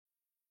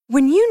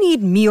When you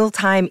need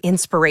mealtime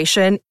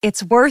inspiration,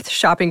 it's worth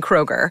shopping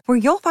Kroger, where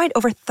you'll find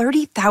over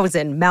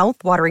 30,000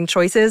 mouth-watering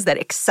choices that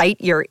excite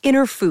your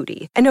inner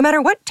foodie. And no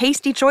matter what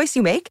tasty choice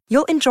you make,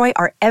 you'll enjoy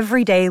our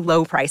everyday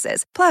low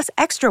prices, plus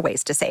extra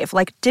ways to save,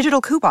 like digital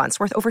coupons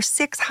worth over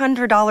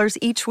 $600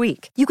 each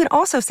week. You can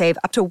also save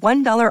up to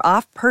 $1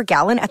 off per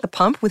gallon at the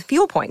pump with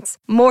fuel points.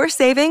 More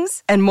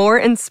savings and more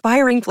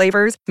inspiring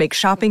flavors make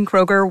shopping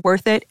Kroger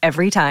worth it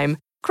every time.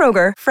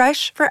 Kroger,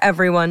 fresh for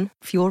everyone.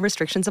 Fuel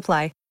restrictions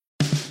apply.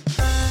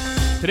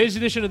 Today's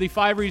edition of the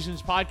 5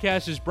 Reasons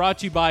podcast is brought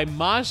to you by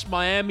Mas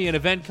Miami, an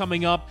event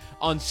coming up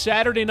on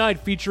Saturday night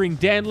featuring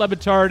Dan Le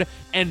Batard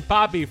and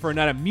Poppy for a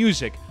night of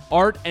music,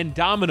 art, and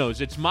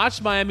dominoes. It's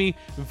Mas Miami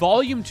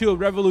Volume 2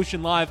 of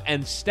Revolution Live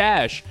and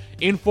Stash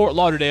in Fort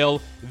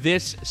Lauderdale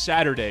this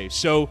Saturday.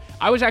 So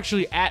I was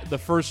actually at the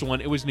first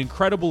one. It was an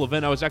incredible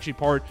event. I was actually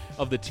part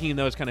of the team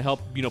that was kind of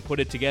helped,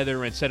 put it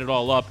together and set it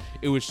all up.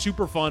 It was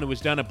super fun. It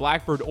was down at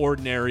Blackbird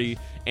Ordinary,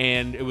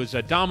 and it was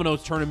a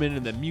dominoes tournament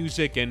and the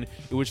music, and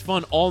it was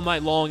fun all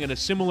night long. And a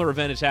similar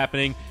event is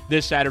happening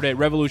this Saturday at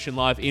Revolution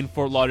Live in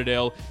Fort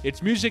Lauderdale.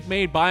 It's music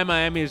made by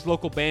Miami's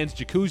local bands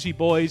Jacuzzi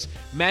Boys,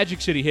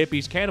 Magic City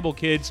Hippies, Cannibal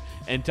Kids,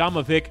 and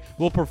Dama Vic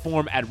will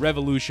perform at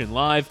Revolution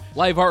Live.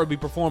 Live art will be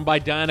performed by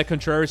Diana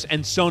Contreras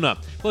and Sona.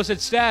 Plus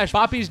at Stash,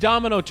 Poppy's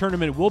Domino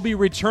Tournament will be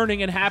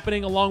returning and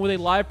happening along with a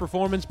live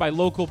performance by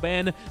local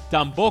band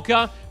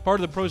Damboca. Part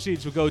of the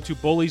proceeds will go to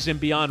Bullies and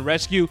Beyond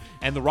Rescue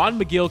and the Ron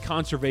McGill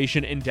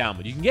Conservation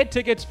Endowment. You can get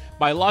tickets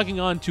by logging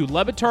on to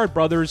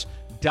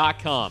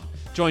LebatardBrothers.com.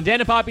 Join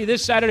Dan and Poppy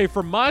this Saturday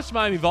for Mas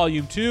Miami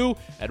Volume 2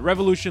 at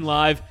Revolution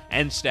Live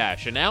and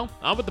Stash. And now,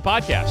 on with the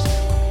podcast.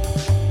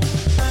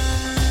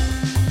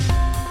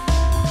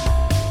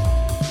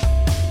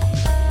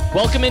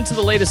 Welcome into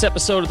the latest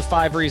episode of the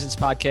 5 Reasons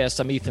podcast.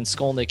 I'm Ethan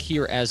Skolnick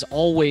here as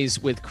always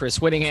with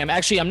Chris Whittingham.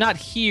 Actually, I'm not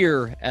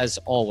here as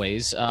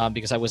always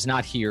because I was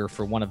not here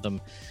for one of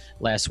them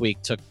last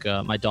week. Took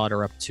my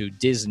daughter up to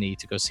Disney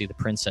to go see the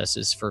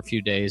princesses for a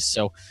few days.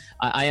 So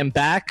I am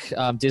back.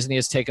 Disney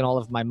has taken all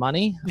of my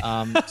money.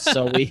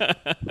 So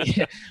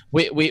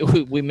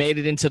we made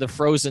it into the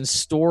Frozen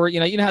store.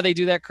 You know how they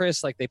do that,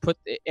 Chris? Like they put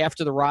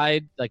after the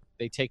ride, like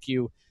they take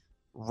you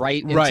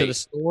right into the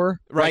store.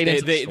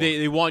 Right.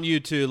 They want you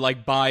to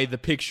like buy the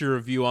picture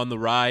of you on the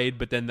ride,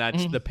 but then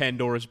that's the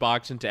Pandora's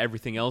box into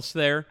everything else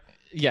there.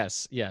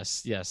 Yes.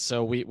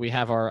 So we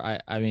have our,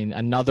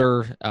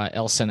 another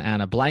Elsa and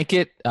Anna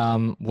blanket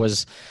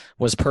was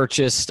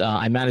purchased.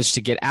 I managed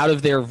to get out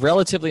of there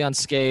relatively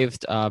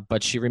unscathed,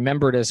 but she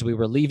remembered as we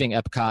were leaving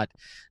Epcot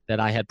that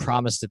I had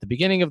promised at the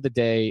beginning of the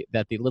day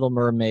that the Little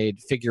Mermaid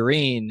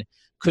figurine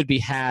could be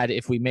had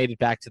if we made it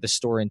back to the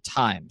store in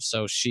time.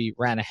 So she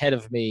ran ahead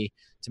of me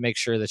to make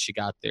sure that she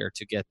got there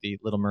to get the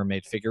Little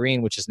Mermaid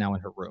figurine, which is now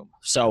in her room.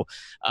 So,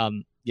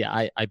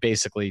 I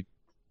basically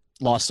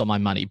lost all my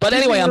money. But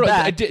anyway, I'm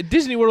back.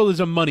 Disney World is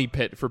a money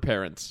pit for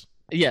parents.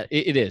 Yeah,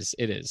 it is.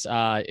 It's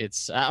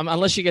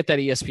unless you get that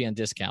ESPN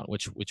discount,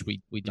 which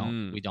we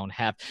don't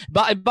have.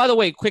 But by the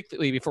way,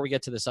 quickly before we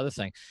get to this other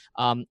thing,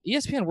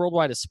 ESPN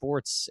Worldwide of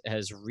Sports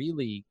has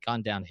really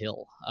gone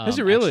downhill. Has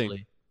it really?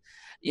 Actually.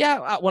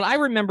 Yeah, well, I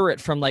remember it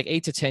from like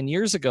 8 to 10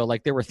 years ago.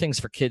 Like there were things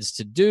for kids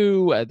to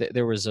do.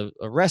 There was a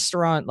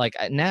restaurant. Like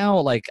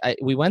now,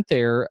 we went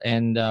there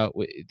and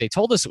they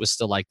told us it was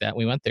still like that.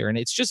 We went there and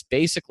it's just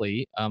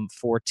basically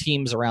for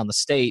teams around the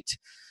state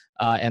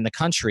and the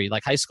country,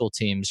 like high school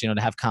teams, to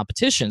have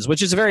competitions,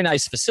 which is a very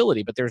nice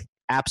facility. But there's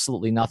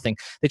absolutely nothing.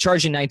 They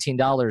charge you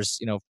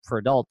 $19, for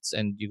adults,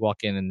 and you walk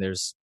in and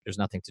there's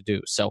nothing to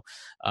do. So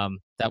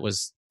that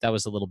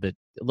was a little bit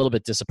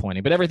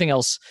disappointing, but everything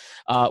else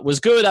was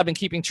good. I've been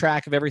keeping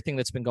track of everything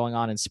that's been going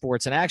on in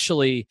sports. And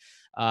actually,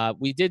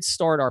 we did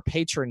start our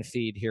patron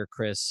feed here,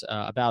 Chris,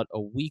 about a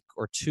week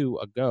or two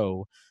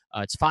ago.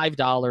 It's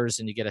 $5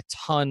 and you get a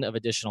ton of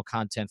additional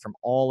content from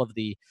all of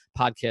the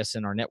podcasts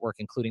in our network,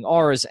 including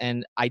ours.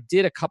 And I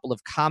did a couple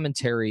of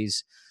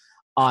commentaries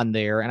on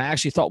there, and I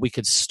actually thought we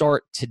could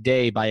start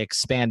today by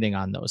expanding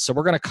on those. So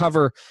we're going to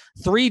cover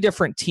 3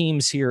 different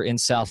teams here in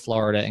South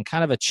Florida and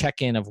kind of a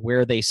check-in of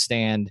where they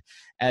stand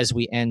as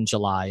we end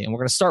July. And we're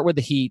going to start with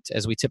the Heat,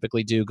 as we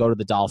typically do, go to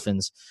the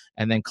Dolphins,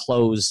 and then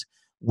close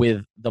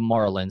with the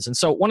Marlins. And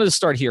so wanted to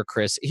start here,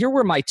 Chris. Here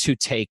were my 2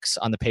 takes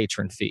on the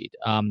patron feed.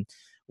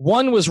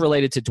 One was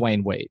related to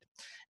Dwayne Wade,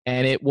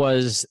 and it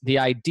was the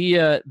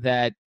idea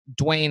that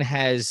Dwayne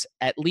has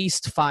at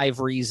least 5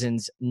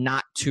 reasons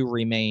not to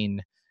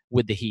remain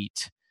with the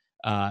Heat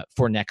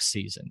for next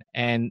season.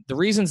 And the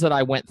reasons that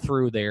I went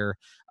through there,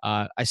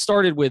 I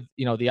started with,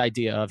 the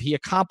idea of he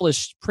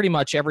accomplished pretty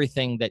much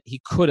everything that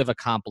he could have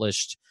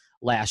accomplished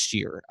last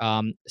year.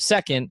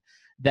 Second,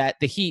 that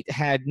the Heat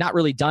had not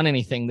really done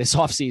anything this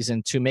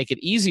offseason to make it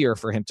easier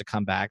for him to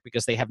come back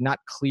because they have not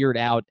cleared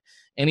out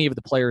any of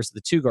the players at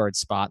the 2-guard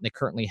spot. And they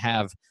currently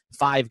have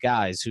 5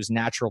 guys whose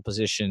natural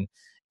position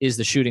is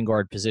the shooting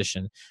guard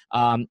position.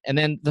 And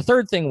then the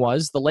third thing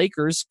was the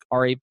Lakers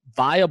are a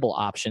viable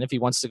option if he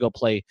wants to go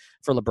play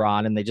for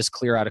LeBron and they just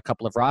clear out a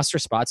couple of roster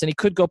spots. And he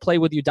could go play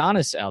with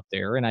Udonis out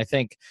there. And I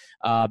think,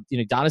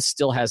 Udonis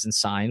still hasn't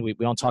signed. We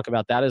don't talk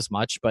about that as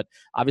much, but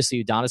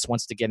obviously Udonis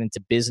wants to get into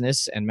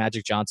business, and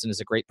Magic Johnson is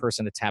a great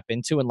person to tap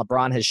into. And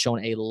LeBron has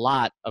shown a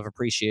lot of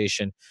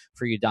appreciation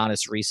for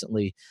Udonis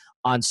recently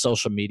on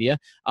social media.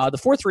 The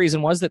fourth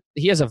reason was that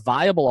he has a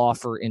viable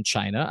offer in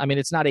China. I mean,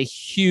 it's not a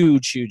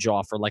huge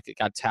offer like it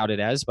got touted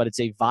as, but it's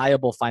a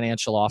viable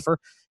financial offer.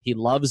 He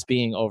loves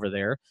being over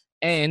there.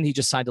 And he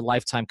just signed a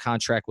lifetime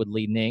contract with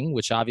Li Ning,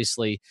 which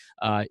obviously,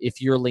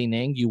 if you're Li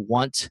Ning, you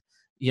want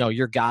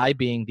your guy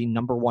being the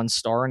number one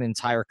star in the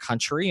entire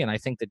country. And I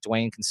think that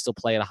Dwayne can still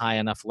play at a high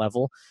enough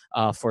level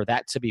for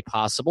that to be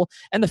possible.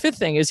 And the fifth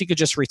thing is he could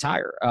just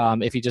retire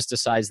if he just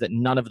decides that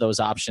none of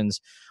those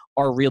options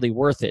are really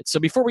worth it.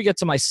 So before we get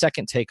to my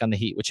second take on the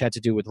Heat, which had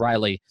to do with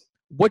Riley,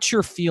 what's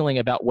your feeling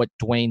about what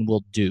Dwayne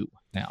will do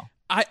now?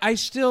 I'm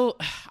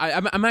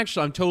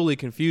totally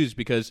confused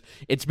because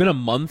it's been a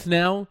month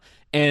now,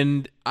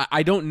 and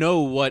I don't know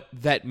what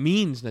that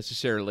means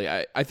necessarily.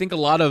 I think a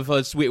lot of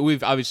us,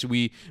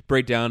 we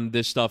break down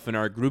this stuff in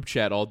our group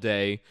chat all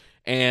day,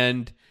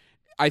 and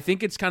I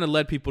think it's kind of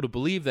led people to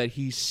believe that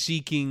he's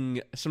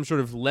seeking some sort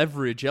of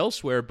leverage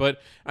elsewhere.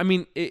 But, I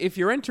mean, if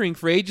you're entering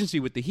free agency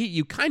with the Heat,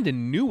 you kind of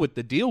knew what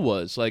the deal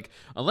was. Like,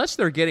 unless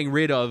they're getting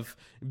rid of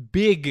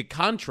big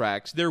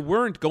contracts, they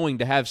weren't going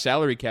to have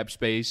salary cap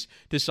space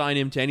to sign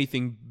him to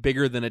anything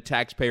bigger than a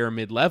taxpayer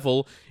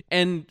mid-level.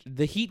 And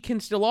the Heat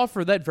can still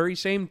offer that very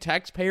same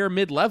taxpayer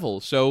mid-level.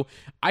 So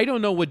I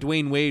don't know what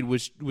Dwayne Wade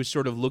was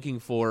sort of looking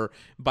for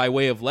by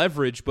way of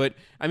leverage. But,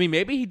 I mean,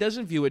 maybe he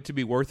doesn't view it to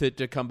be worth it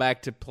to come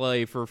back to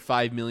play for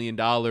 $5 million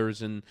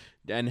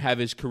and have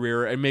his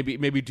career, and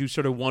maybe do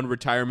sort of one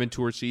retirement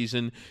tour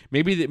season.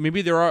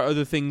 Maybe there are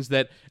other things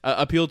that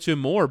appeal to him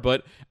more,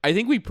 but I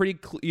think we pretty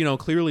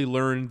clearly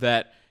learned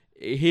that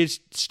his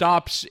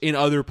stops in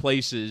other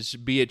places,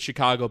 be it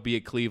Chicago, be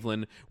it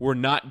Cleveland, were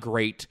not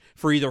great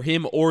for either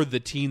him or the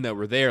team that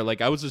were there.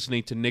 Like, I was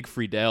listening to Nick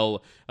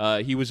Friedel.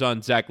 He was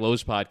on Zach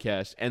Lowe's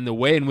podcast, and the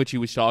way in which he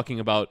was talking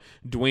about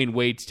Dwayne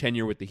Wade's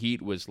tenure with the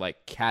Heat was,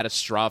 like,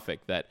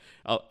 catastrophic, that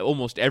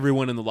almost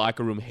everyone in the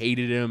locker room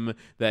hated him,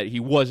 that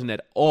he wasn't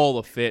at all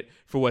a fit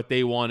for what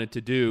they wanted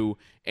to do.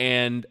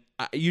 And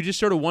you just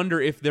sort of wonder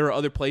if there are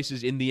other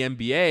places in the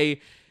NBA.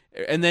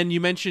 And then you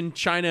mentioned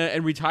China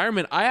and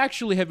retirement. I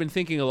actually have been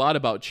thinking a lot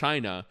about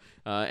China,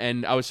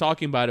 and I was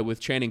talking about it with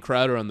Channing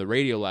Crowder on the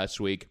radio last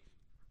week,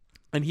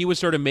 and he was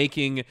sort of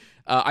making,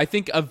 I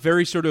think, a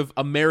very sort of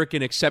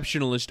American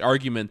exceptionalist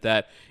argument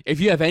that if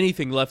you have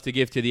anything left to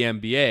give to the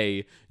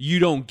NBA, you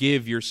don't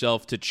give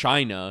yourself to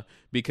China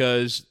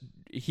because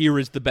here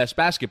is the best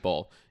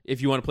basketball.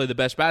 If you want to play the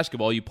best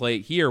basketball, you play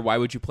it here. Why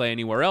would you play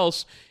anywhere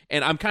else?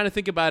 And I'm kind of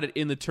thinking about it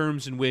in the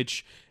terms in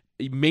which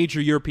major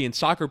European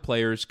soccer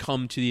players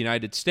come to the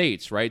United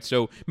States, right?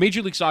 So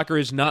Major League Soccer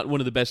is not one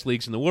of the best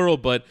leagues in the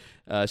world, but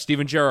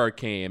Steven Gerrard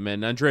came,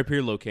 and Andrea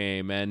Pirlo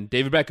came, and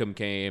David Beckham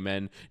came,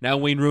 and now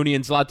Wayne Rooney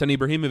and Zlatan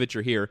Ibrahimovic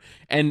are here.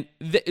 And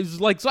it's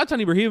like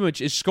Zlatan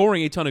Ibrahimovic is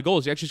scoring a ton of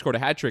goals. He actually scored a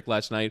hat trick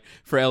last night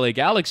for LA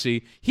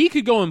Galaxy. He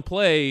could go and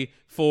play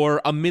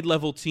for a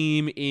mid-level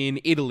team in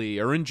Italy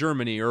or in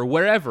Germany or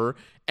wherever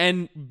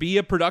and be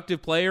a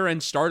productive player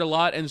and start a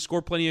lot and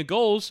score plenty of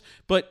goals,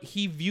 but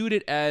he viewed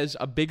it as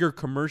a bigger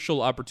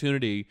commercial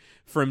opportunity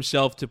for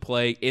himself to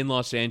play in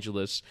Los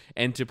Angeles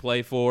and to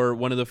play for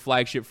one of the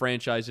flagship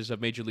franchises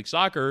of Major League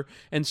Soccer,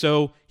 and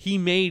so he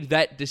made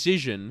that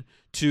decision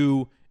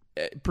to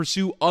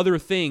pursue other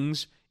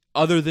things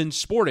other than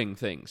sporting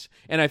things.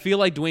 And I feel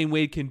like Dwayne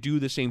Wade can do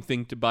the same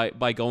thing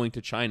by going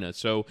to China.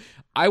 So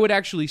I would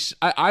actually,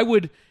 I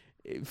would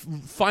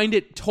find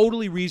it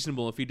totally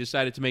reasonable if he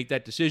decided to make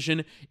that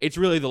decision. It's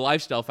really the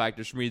lifestyle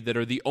factors for me that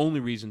are the only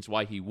reasons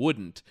why he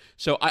wouldn't.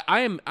 So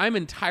I'm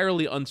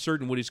entirely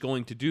uncertain what he's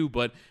going to do,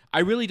 but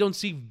I really don't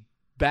see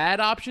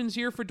bad options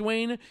here for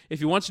Dwayne. If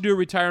he wants to do a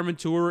retirement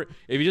tour,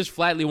 if he just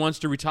flatly wants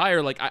to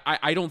retire, like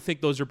I don't think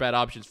those are bad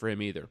options for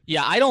him either.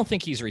 Yeah, I don't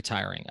think he's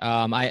retiring.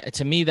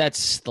 To me,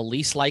 that's the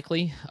least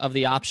likely of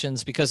the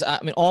options because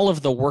I mean, all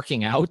of the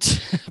working out,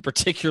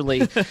 particularly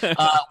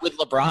with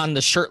LeBron,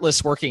 the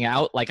shirtless working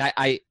out, like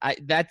I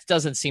that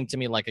doesn't seem to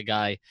me like a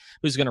guy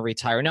who's going to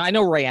retire. Now I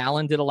know Ray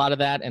Allen did a lot of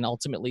that and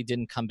ultimately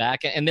didn't come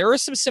back, and there are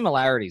some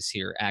similarities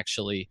here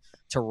actually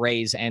to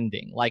Ray's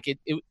ending. Like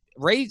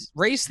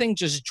Ray's thing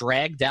just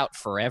dragged out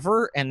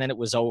forever, and then it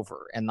was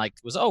over. And like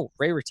it was,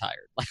 Ray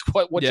retired. Like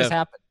what just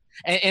happened?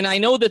 And I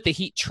know that the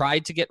Heat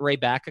tried to get Ray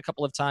back a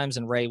couple of times,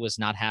 and Ray was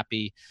not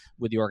happy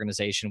with the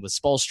organization with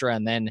Spoelstra.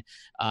 And then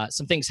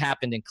some things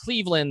happened in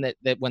Cleveland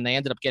that when they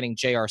ended up getting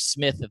J.R.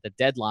 Smith at the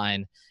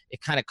deadline,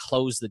 it kind of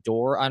closed the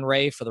door on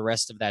Ray for the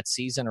rest of that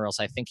season, or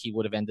else I think he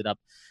would have ended up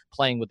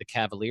playing with the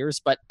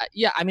Cavaliers. But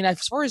yeah, I mean,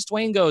 as far as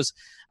Dwayne goes,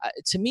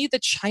 to me, the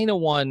China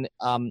one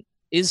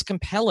is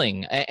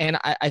compelling, and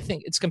I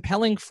think it's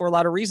compelling for a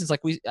lot of reasons.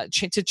 Like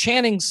to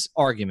Channing's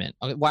argument,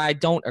 why I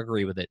don't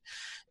agree with it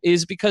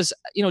is because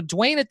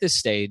Dwayne at this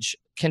stage,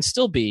 can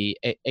still be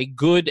a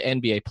good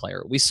NBA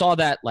player. We saw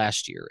that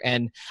last year.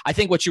 And I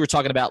think what you were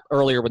talking about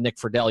earlier with Nick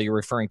Friedel, you're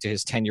referring to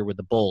his tenure with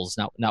the Bulls,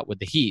 not with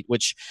the Heat,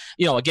 which,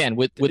 again,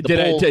 with the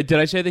Bulls. Did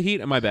I say the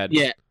Heat? My bad.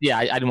 Yeah,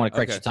 I didn't want to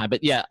correct your time.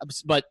 But yeah,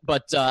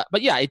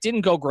 but yeah, it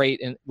didn't go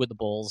great with the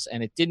Bulls,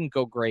 and it didn't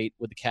go great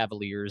with the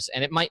Cavaliers,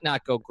 and it might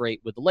not go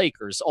great with the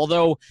Lakers.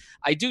 Although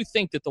I do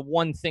think that the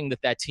one thing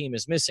that team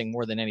is missing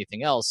more than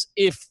anything else,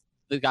 if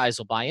the guys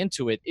will buy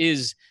into it,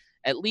 is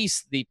at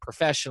least the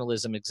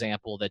professionalism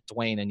example that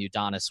Dwayne and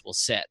Udonis will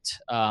set.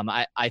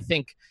 I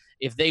think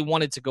if they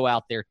wanted to go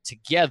out there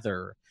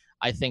together,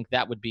 I think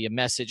that would be a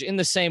message in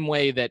the same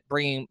way that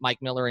bringing Mike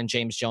Miller and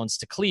James Jones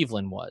to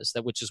Cleveland was,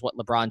 which is what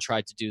LeBron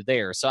tried to do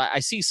there. So I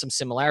see some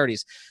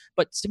similarities.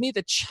 But to me,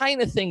 the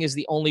China thing is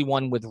the only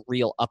one with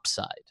real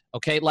upside.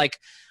 Okay, like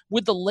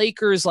with the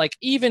Lakers, like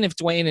even if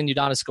Dwayne and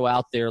Udonis go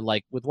out there,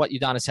 like with what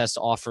Udonis has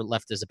to offer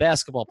left as a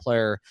basketball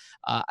player,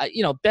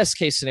 best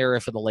case scenario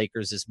for the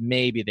Lakers is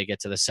maybe they get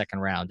to the second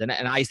round, and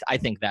I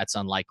think that's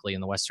unlikely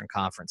in the Western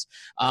Conference.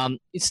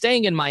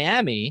 Staying in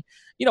Miami,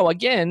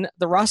 again,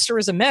 the roster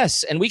is a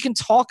mess, and we can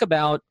talk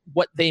about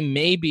what they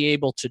may be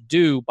able to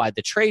do by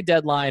the trade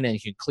deadline, and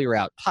you can clear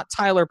out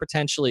Tyler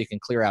potentially, you can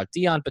clear out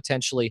Dion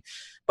potentially.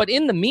 But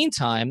in the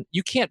meantime,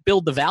 you can't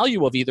build the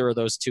value of either of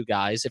those two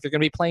guys if you're going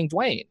to be playing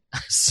Dwayne.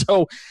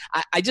 So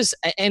I just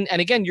and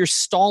again, you're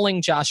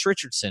stalling Josh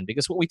Richardson,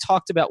 because what we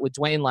talked about with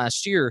Dwayne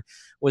last year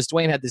was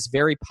Dwayne had this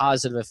very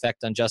positive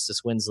effect on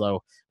Justice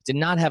Winslow, did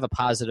not have a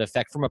positive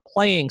effect from a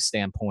playing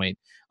standpoint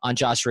on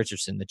Josh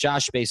Richardson. That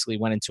Josh basically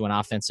went into an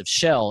offensive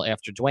shell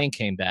after Dwayne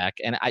came back.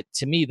 And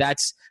to me,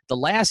 that's the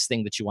last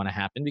thing that you want to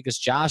happen, because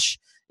Josh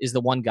is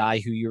the one guy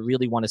who you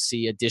really want to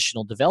see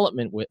additional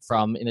development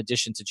from, in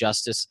addition to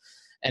Justice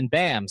and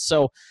Bam.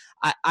 So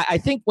I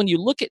think when you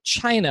look at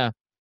China,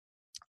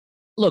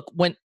 look,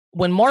 when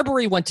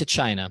Marbury went to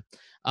China,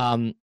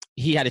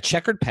 he had a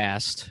checkered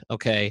past,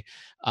 okay?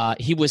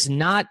 He was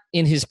not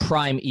in his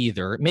prime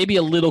either, maybe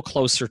a little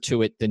closer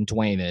to it than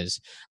Dwayne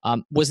is.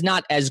 Was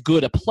not as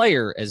good a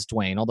player as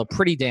Dwayne, although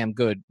pretty damn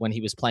good when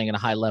he was playing at a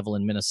high level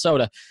in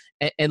Minnesota.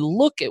 And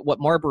look at what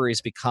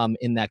Marbury's become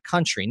in that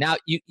country. Now,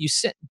 you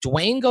said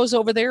Dwayne goes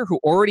over there, who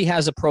already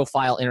has a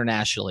profile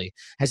internationally,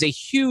 has a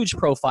huge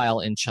profile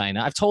in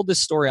China. I've told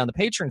this story on the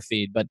Patreon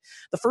feed, but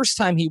the first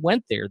time he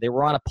went there, they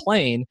were on a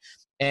plane,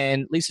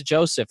 and Lisa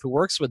Joseph, who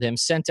works with him,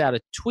 sent out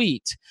a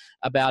tweet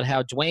about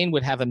how Dwayne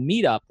would have a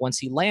meetup once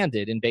he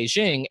landed in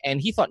Beijing, and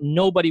he thought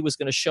nobody was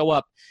going to show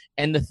up.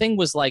 And the thing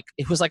was like,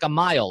 it was like a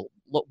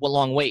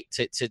long wait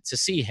to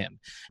see him.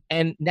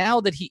 And now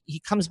that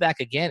he comes back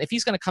again, if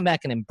he's going to come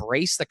back and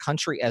embrace the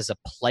country as a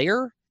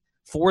player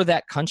for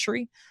that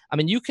country, I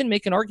mean, you can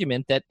make an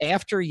argument that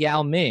after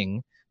Yao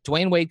Ming,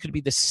 Dwayne Wade could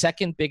be the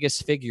second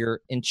biggest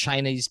figure in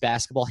Chinese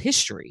basketball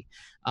history.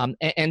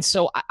 And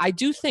so I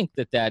do think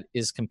that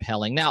is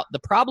compelling. Now, the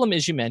problem,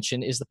 as you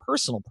mentioned, is the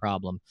personal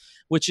problem,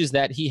 which is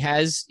that he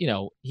has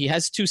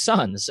two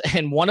sons,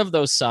 and one of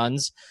those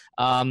sons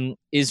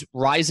is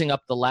rising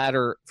up the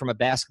ladder from a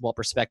basketball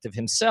perspective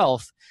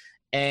himself.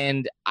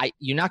 And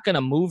you're not going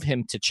to move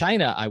him to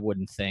China, I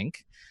wouldn't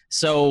think.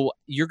 So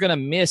you're going to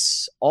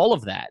miss all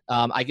of that.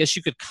 I guess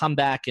you could come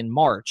back in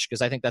March,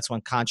 because I think that's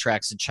when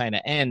contracts in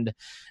China end,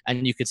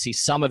 and you could see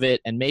some of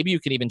it, and maybe you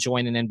could even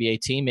join an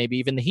NBA team, maybe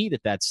even the Heat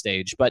at that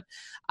stage. But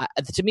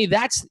to me,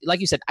 that's, like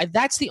you said,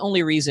 that's the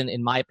only reason,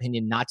 in my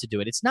opinion, not to do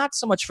it. It's not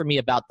so much for me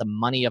about the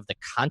money of the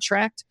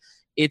contract.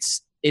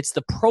 It's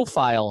the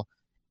profile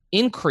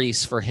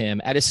increase for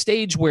him at a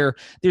stage where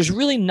there's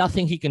really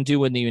nothing he can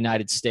do in the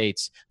United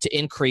States to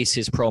increase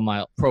his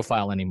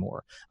profile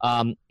anymore.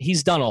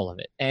 He's done all of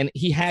it. And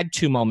he had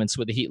two moments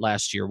with the Heat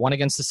last year, one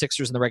against the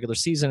Sixers in the regular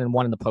season and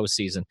one in the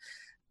postseason.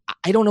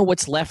 I don't know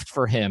what's left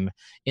for him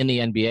in the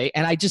NBA,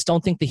 and I just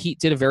don't think the Heat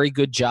did a very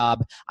good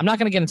job. I'm not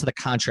going to get into the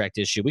contract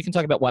issue. We can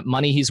talk about what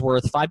money he's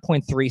worth.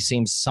 5.3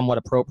 seems somewhat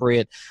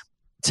appropriate.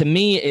 To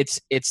me,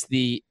 it's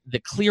the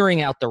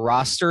clearing out the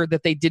roster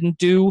that they didn't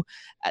do.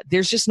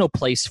 There's just no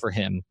place for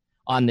him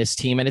on this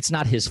team, and it's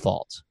not his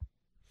fault.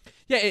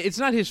 Yeah, it's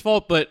not his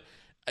fault, but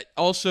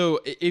also,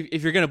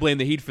 if you're going to blame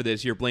the Heat for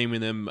this, you're blaming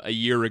them a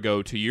year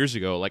ago, 2 years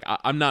ago. Like,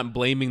 I'm not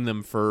blaming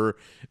them for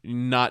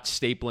not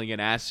stapling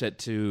an asset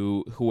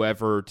to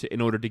whoever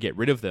in order to get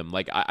rid of them.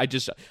 Like, I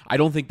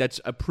don't think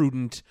that's a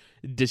prudent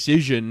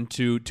decision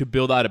to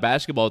build out a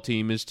basketball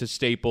team, is to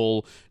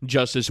staple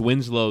Justice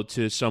Winslow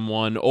to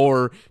someone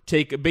or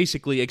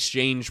basically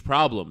exchange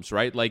problems,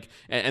 right? Like,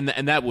 and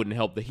that wouldn't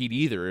help the Heat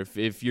either.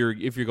 If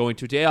you're going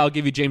to, hey, I'll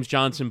give you James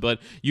Johnson, but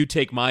you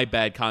take my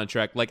bad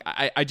contract. Like,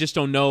 I just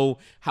don't know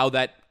how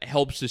that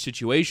helps the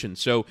situation.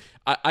 So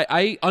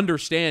I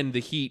understand the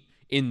Heat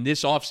in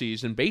this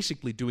offseason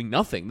basically doing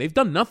nothing. They've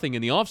done nothing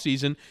in the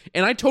offseason,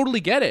 and I totally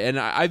get it. And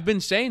I've been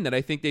saying that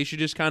I think they should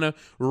just kind of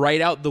ride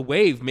out the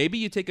wave. Maybe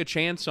you take a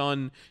chance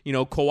on,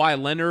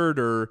 Kawhi Leonard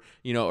or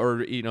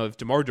if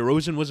DeMar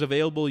DeRozan was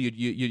available,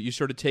 you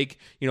sort of take,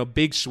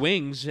 big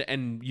swings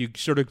and you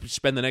sort of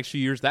spend the next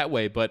few years that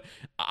way. But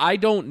I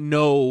don't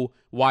know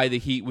why the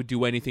Heat would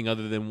do anything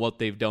other than what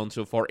they've done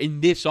so far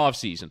in this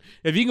offseason.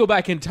 If you can go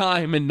back in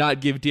time and not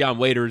give Deion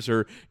Waiters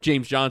or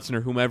James Johnson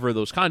or whomever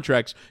those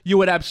contracts, you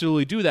would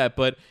absolutely do that.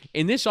 But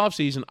in this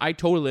offseason, I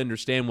totally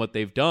understand what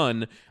they've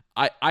done.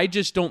 I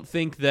just don't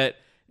think that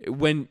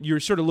when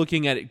you're sort of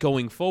looking at it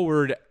going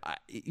forward,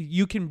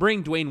 you can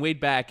bring Dwayne Wade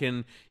back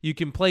and you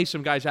can play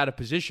some guys out of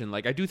position.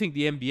 Like, I do think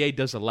the NBA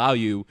does allow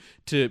you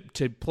to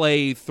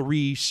play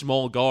three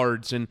small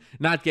guards and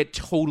not get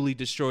totally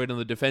destroyed on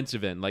the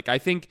defensive end. Like, I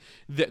think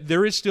that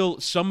there is still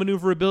some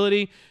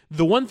maneuverability.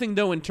 The one thing,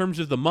 though, in terms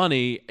of the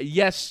money,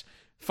 yes,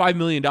 $5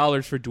 million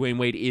for Dwayne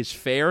Wade is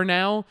fair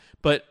now,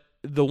 but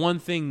the one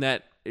thing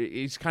that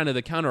is kind of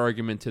the counter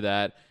argument to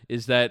that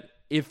is that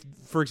if,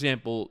 for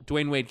example,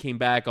 Dwayne Wade came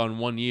back on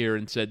 1 year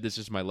and said, this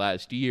is my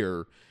last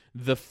year,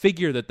 the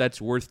figure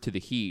that's worth to the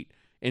Heat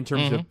in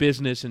terms of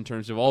business, in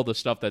terms of all the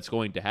stuff that's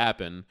going to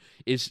happen,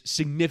 is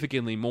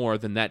significantly more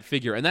than that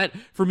figure. And that,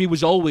 for me,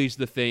 was always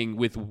the thing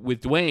with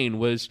Dwayne,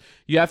 was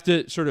you have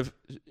to sort of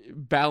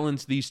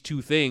balance these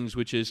two things,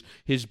 which is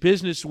his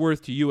business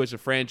worth to you as a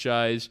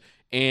franchise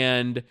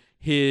and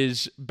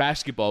his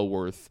basketball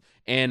worth.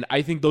 And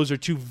I think those are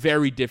two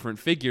very different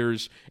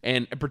figures,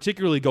 and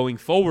particularly going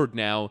forward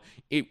now,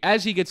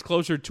 as he gets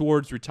closer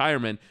towards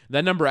retirement,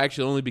 that number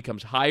actually only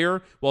becomes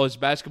higher, while his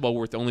basketball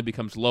worth only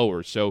becomes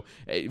lower. So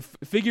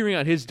figuring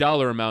out his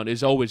dollar amount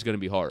is always going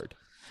to be hard.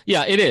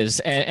 Yeah, it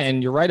is.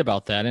 And you're right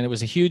about that. And it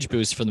was a huge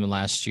boost for them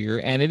last year.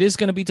 And it is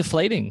going to be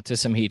deflating to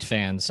some Heat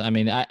fans. I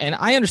mean, I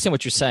understand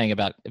what you're saying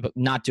about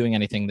not doing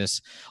anything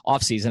this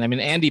offseason. I mean,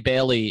 Andy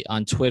Bailey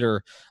on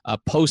Twitter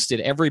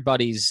posted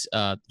everybody's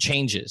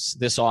changes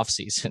this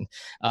offseason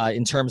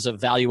in terms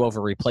of value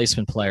over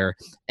replacement player.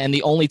 And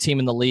the only team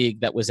in the league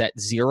that was at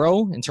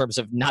zero in terms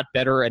of not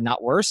better and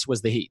not worse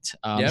was the Heat.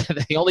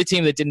 The only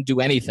team that didn't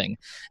do anything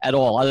at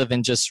all other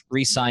than just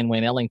re-sign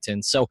Wayne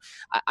Ellington. So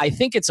I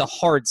think it's a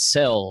hard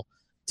sell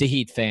to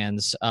Heat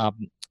fans,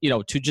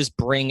 to just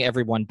bring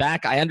everyone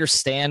back. I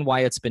understand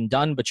why it's been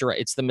done, but you're right.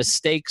 It's the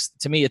mistakes.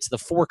 To me, it's the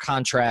 4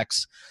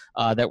 contracts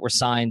that were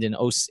signed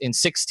in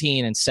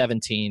 16 and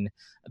 17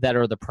 that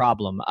are the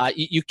problem.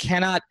 You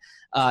cannot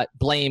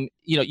blame.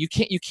 You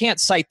can't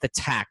cite the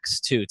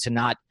tax to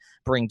not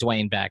bring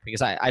Dwayne back,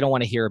 because I don't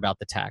want to hear about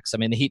the tax. I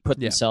mean, the Heat put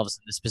themselves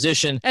in this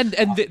position, and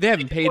they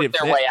haven't paid it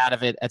their way out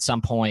of it at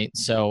some point.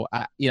 So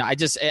I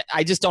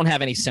just don't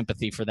have any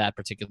sympathy for that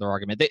particular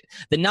argument.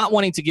 The not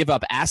wanting to give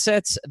up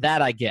assets,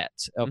 that I get,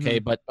 okay,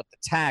 but the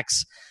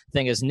tax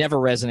thing has never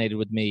resonated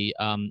with me.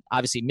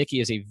 Obviously, Mickey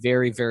is a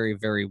very, very,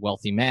 very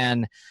wealthy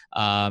man.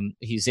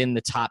 He's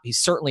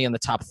certainly in the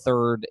top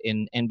third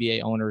in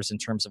NBA owners in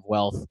terms of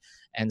wealth.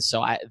 And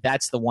so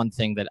that's the one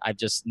thing that I've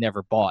just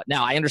never bought.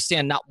 Now, I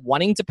understand not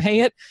wanting to pay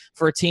it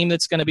for a team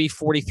that's going to be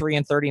 43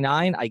 and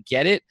 39. I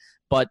get it.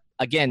 But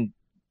again,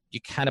 you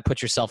kind of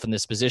put yourself in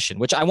this position,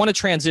 which I want to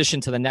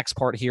transition to the next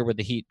part here with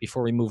the Heat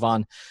before we move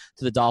on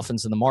to the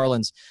Dolphins and the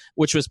Marlins,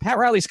 which was Pat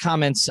Riley's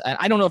comments. And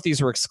I don't know if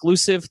these were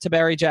exclusive to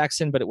Barry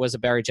Jackson, but it was a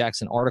Barry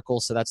Jackson article.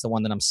 So that's the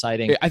one that I'm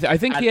citing. I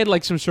think he had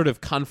like some sort of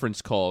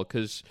conference call,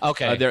 because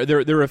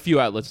there are a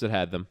few outlets that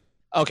had them.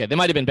 Okay, they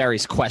might have been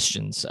Barry's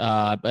questions,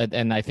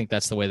 and I think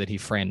that's the way that he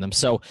framed them.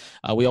 So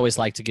we always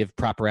like to give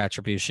proper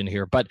attribution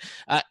here. But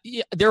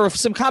there were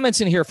some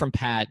comments in here from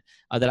Pat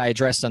that I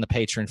addressed on the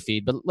Patreon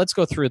feed, but let's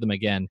go through them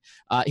again.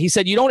 He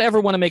said, you don't ever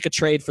want to make a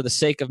trade for the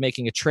sake of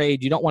making a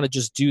trade. You don't want to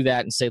just do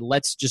that and say,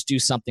 let's just do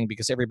something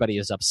because everybody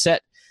is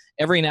upset.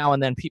 Every now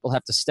and then, people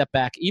have to step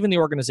back, even the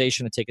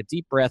organization, and take a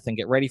deep breath and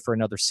get ready for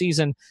another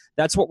season.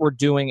 That's what we're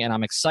doing, and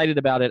I'm excited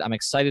about it. I'm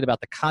excited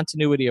about the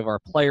continuity of our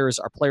players.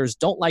 Our players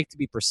don't like to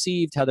be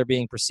perceived how they're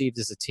being perceived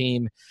as a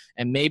team,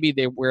 and maybe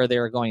where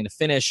they're going to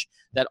finish.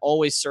 That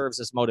always serves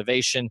as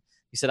motivation.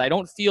 He said, I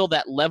don't feel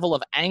that level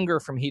of anger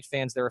from Heat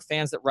fans. There are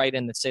fans that write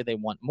in that say they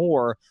want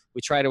more.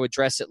 We try to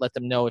address it, let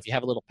them know if you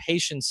have a little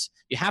patience.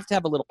 You have to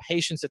have a little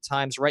patience at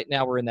times. Right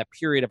now, we're in that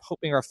period of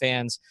hoping our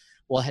fans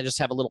will just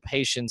have a little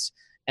patience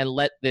and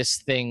let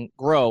this thing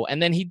grow. And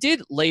then he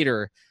did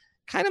later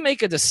kind of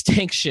make a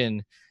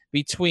distinction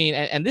between,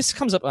 and this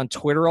comes up on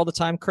Twitter all the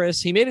time,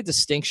 Chris, he made a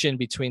distinction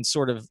between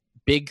sort of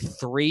big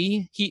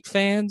 3 Heat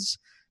fans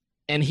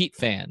and Heat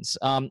fans.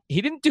 He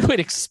didn't do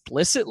it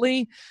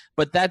explicitly,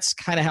 but that's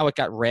kind of how it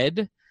got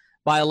read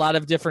by a lot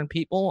of different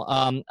people.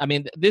 I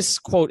mean, this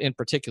quote in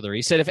particular,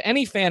 he said, if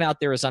any fan out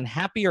there is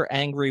unhappy or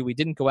angry we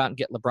didn't go out and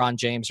get LeBron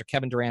James or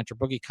Kevin Durant or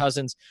Boogie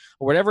Cousins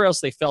or whatever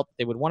else they felt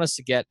they would want us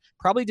to get,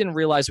 probably didn't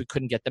realize we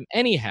couldn't get them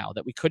anyhow,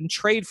 that we couldn't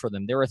trade for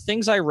them. There are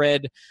things I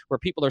read where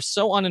people are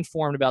so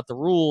uninformed about the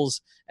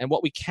rules and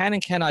what we can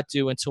and cannot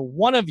do until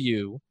one of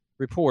you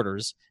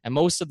reporters, and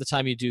most of the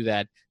time you do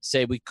that,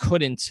 say we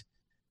couldn't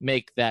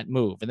make that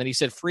move. And then he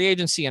said free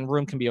agency and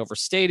room can be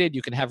overstated.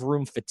 You can have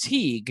room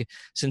fatigue.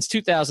 Since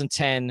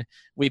 2010,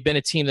 we've been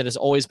a team that has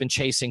always been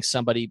chasing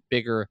somebody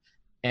bigger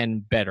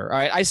and better. All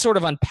right, I sort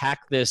of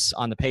unpack this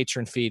on the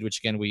Patreon feed, which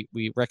again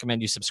we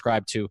recommend you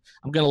subscribe to.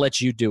 I'm going to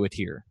let you do it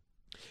here.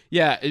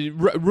 Yeah,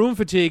 room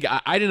fatigue.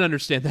 I didn't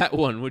understand that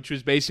one, which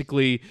was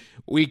basically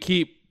we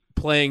keep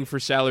playing for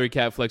salary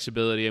cap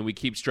flexibility and we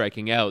keep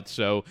striking out.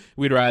 So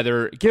we'd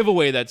rather give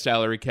away that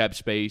salary cap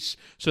space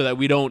so that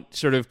we don't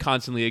sort of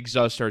constantly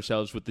exhaust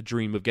ourselves with the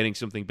dream of getting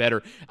something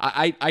better.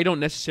 I don't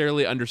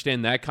necessarily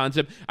understand that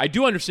concept. I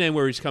do understand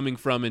where he's coming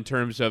from in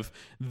terms of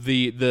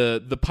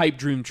the pipe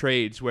dream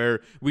trades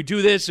where we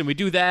do this and we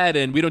do that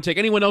and we don't take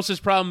anyone else's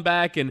problem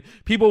back and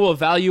people will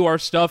value our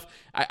stuff.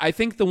 I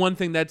think the one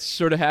thing that's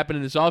sort of happened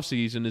in this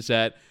offseason is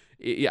that,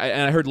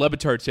 and I heard Le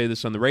Batard say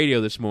this on the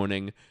radio this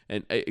morning,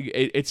 and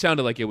it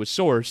sounded like it was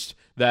sourced,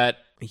 that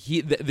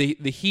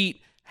the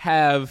Heat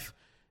have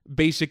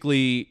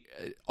basically,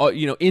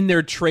 in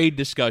their trade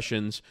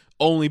discussions,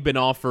 only been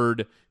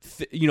offered,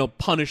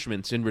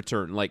 punishments in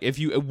return. Like,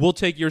 we'll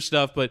take your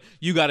stuff, but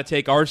you got to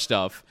take our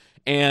stuff.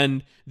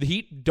 And the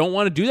Heat don't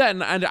want to do that,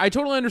 and I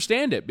totally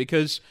understand it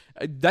because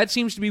that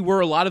seems to be where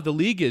a lot of the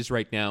league is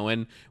right now.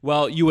 And,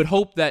 well, you would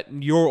hope that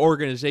your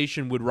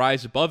organization would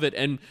rise above it,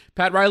 and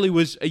Pat Riley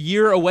was a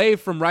year away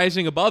from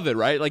rising above it,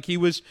 right? Like, he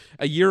was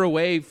a year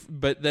away,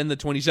 but then the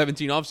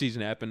 2017 offseason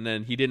happened,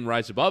 and he didn't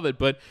rise above it.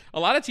 But a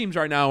lot of teams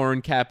right now are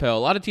in cap hell. A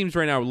lot of teams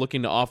right now are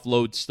looking to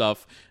offload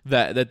stuff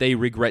that they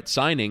regret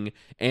signing,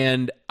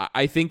 and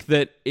I think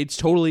that it's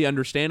totally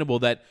understandable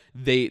that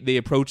they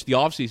approach the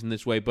offseason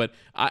this way, but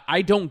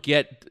I don't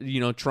get,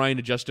 trying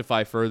to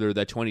justify further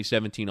that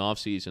 2017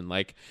 offseason.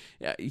 Like,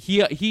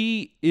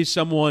 he is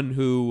someone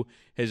who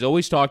has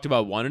always talked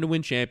about wanting to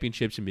win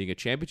championships and being a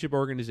championship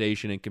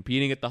organization and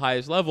competing at the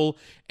highest level.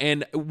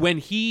 And when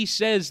he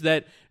says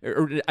that,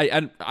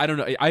 I don't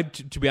know,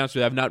 to be honest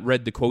with you, I've not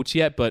read the quotes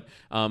yet, but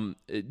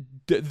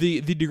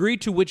the degree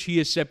to which he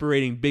is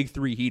separating Big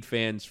Three Heat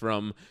fans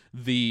from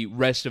the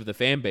rest of the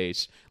fan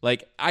base,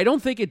 like, I don't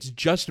think it's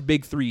just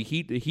Big Three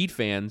Heat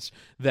fans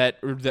that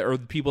are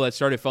the people that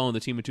started following the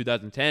team in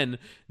 2010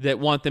 that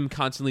want them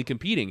constantly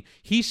competing.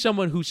 He's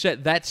someone who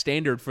set that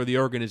standard for the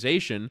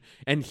organization,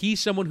 and he's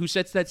someone who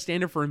sets that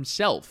standard for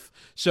himself.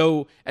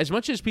 So as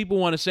much as people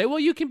want to say, well,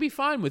 you can be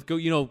fine with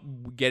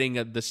getting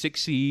the 6th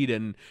seed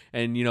and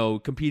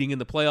competing in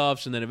the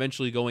playoffs and then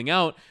eventually going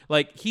out,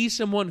 like, he's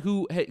someone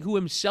who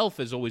himself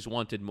has always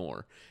wanted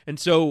more. And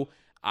so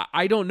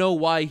I don't know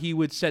why he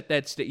would set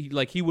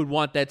that he would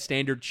want that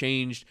standard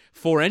changed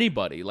for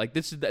anybody. Like,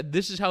 this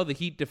is how the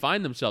Heat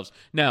define themselves.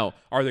 Now,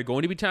 are there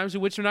going to be times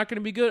in which they're not going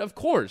to be good? Of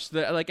course.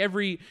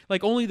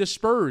 Only the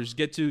Spurs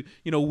get to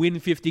win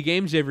 50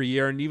 games every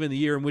year, and even the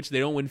year in which they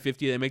don't win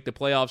 50, they make the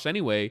playoffs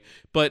anyway.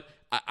 But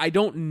I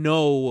don't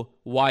know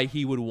why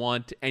he would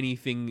want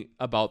anything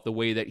about the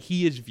way that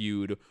he is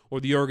viewed or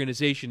the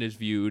organization is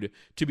viewed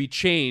to be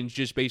changed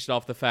just based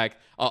off the fact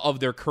of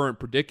their current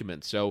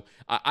predicament. So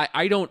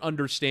I don't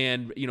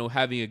understand,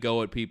 having a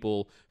go at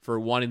people for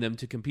wanting them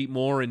to compete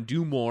more and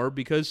do more,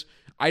 because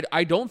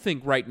I don't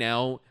think right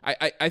now,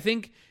 I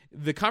think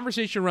the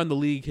conversation around the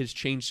league has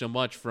changed so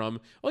much from,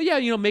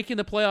 making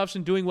the playoffs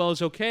and doing well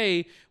is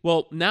okay.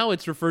 Well, now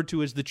it's referred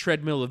to as the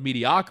treadmill of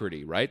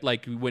mediocrity, right?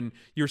 Like, when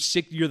you're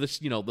sick, you're the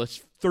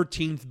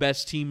 13th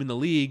best team in the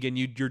league, and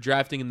you're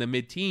drafting in the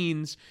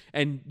mid-teens,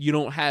 and you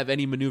don't have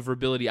any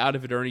maneuverability out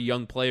of it or any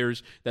young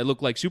players that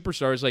look like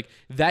superstars. Like,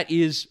 that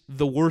is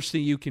the worst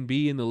thing you can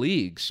be in the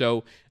league.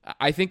 So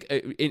I think,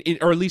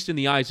 or at least in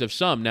the eyes of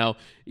some. Now,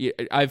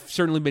 I've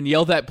certainly been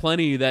yelled at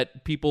plenty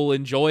that people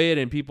enjoy it,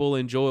 and people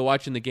enjoy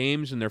watching the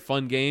games, and they're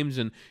fun games,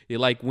 and they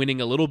like winning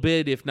a little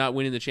bit, if not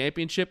winning the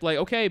championship. Like,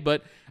 okay,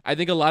 but I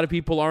think a lot of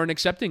people aren't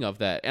accepting of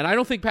that, and I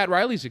don't think Pat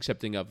Riley's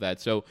accepting of that.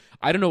 So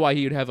I don't know why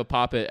he would have a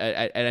pop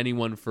at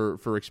anyone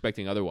for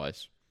expecting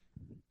otherwise.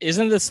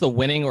 Isn't this the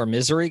winning or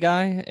misery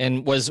guy?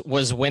 And was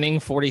winning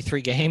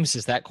 43 games,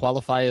 does that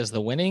qualify as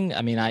the winning?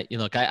 I mean, I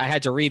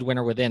had to read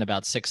Winner Within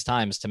about 6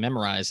 times to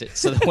memorize it.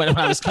 So that when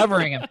I was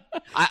covering him,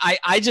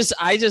 I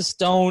just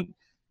don't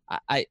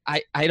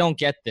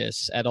get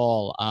this at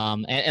all.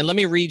 And let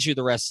me read you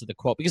the rest of the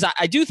quote, because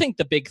I do think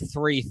the Big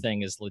Three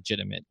thing is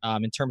legitimate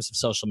in terms of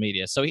social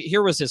media. So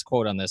here was his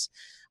quote on this.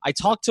 I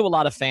talked to a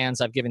lot of fans.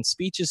 I've given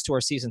speeches to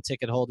our season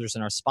ticket holders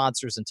and our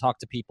sponsors and talked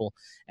to people.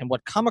 And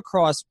what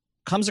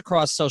comes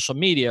across social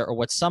media, or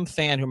what some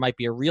fan who might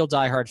be a real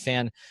diehard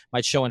fan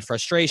might show in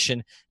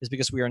frustration, is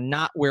because we are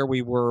not where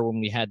we were when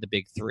we had the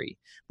Big Three.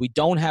 We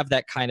don't have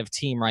that kind of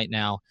team right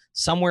now.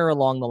 Somewhere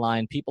along the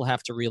line, people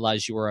have to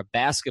realize you are a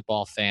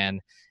basketball fan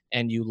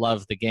and you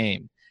love the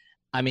game.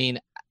 I mean,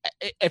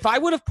 if I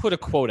would have put a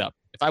quote up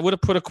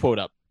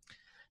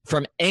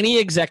from any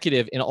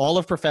executive in all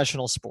of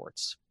professional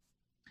sports,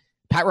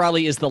 Pat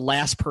Riley is the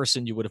last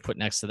person you would have put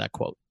next to that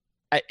quote.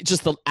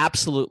 Just the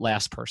absolute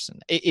last person.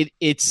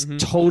 It's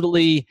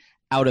totally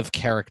out of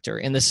character,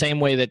 in the same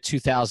way that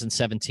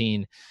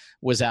 2017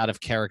 was out of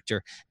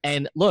character.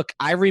 And look,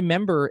 I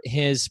remember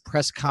his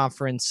press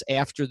conference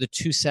after the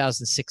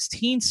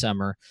 2016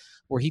 summer,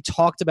 where he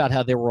talked about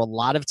how there were a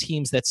lot of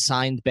teams that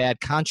signed bad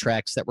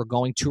contracts that were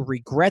going to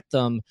regret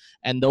them,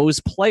 and those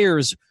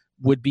players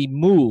would be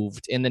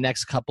moved in the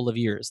next couple of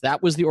years.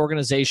 That was the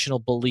organizational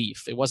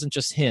belief. It wasn't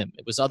just him.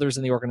 It was others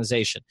in the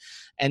organization.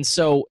 And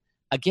so,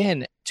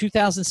 again,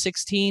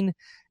 2016,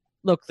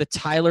 look, the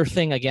Tyler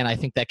thing, again, I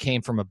think that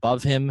came from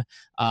above him.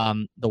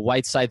 The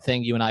Whiteside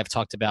thing, you and I have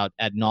talked about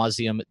ad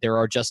nauseum. There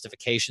are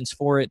justifications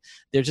for it.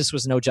 There just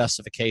was no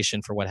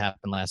justification for what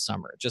happened last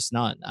summer. Just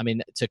none. I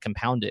mean, to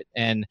compound it.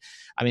 And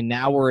I mean,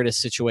 now we're at a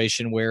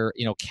situation where,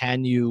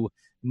 can you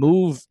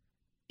move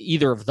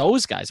either of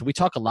those guys? We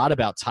talk a lot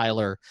about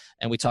Tyler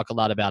and we talk a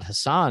lot about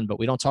Hassan, but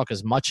we don't talk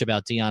as much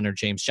about Dion or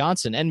James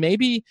Johnson. And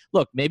maybe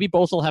both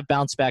will have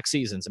bounce back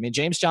seasons. I mean,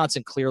 James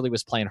Johnson clearly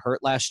was playing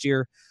hurt last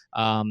year.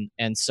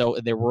 And so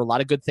there were a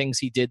lot of good things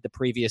he did the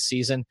previous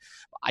season.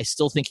 I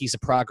still think he's a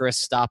progress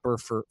stopper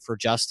for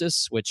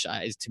Justice, which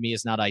to me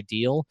is not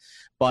ideal.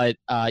 But,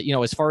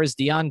 as far as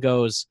Dion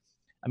goes,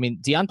 I mean,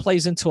 Dion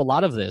plays into a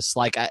lot of this.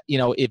 Like,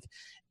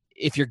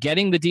 if you're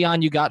getting the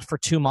Dion you got for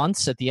 2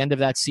 months at the end of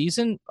that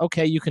season,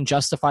 okay, you can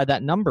justify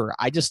that number.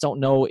 I just don't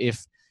know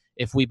if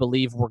we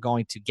believe we're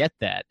going to get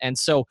that. And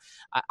so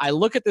I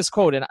look at this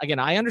quote, and again,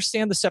 I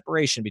understand the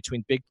separation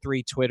between Big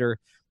Three Twitter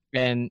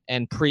and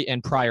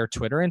prior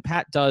Twitter, and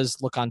Pat does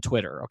look on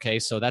Twitter. Okay,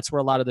 so that's where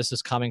a lot of this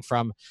is coming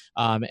from,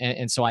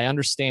 and so I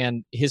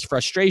understand his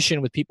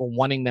frustration with people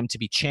wanting them to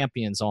be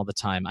champions all the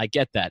time. I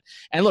get that,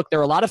 and look, there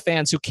are a lot of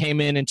fans who came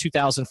in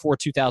 2004,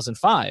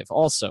 2005,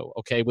 also,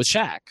 okay, with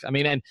Shaq. I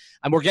mean, and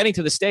we're getting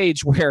to the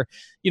stage where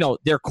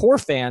they're core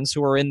fans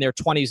who are in their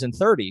 20s and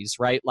 30s,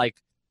 right? Like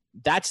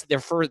that's their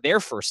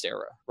first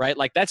era, right?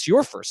 Like that's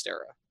your first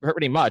era,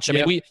 pretty much.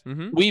 I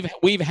mean,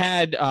 we've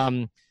had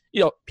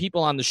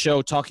people on the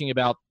show talking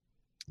about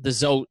the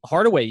Zoe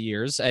Hardaway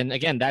years. And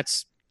again,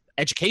 that's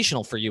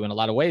educational for you in a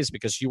lot of ways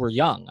because you were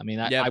young. I mean,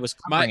 I was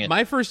covering it.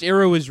 My first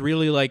era was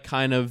really like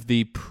kind of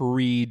the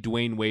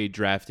pre-Dwayne Wade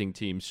drafting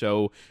team.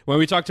 So when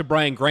we talked to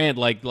Brian Grant,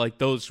 like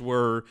those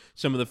were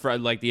some of the,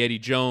 like the Eddie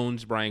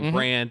Jones, Brian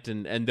Grant,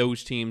 and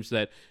those teams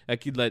that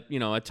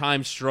at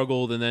times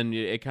struggled, and then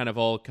it kind of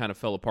all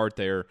fell apart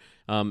there.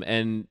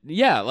 And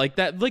yeah, like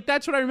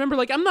that's what I remember.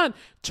 Like, I'm not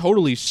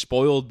totally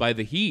spoiled by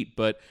the Heat,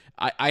 but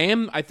I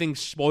am, I think,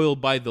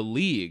 spoiled by the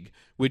league,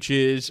 which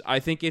is,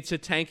 I think it's a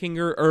tanking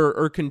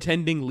or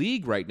contending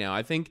league right now.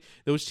 I think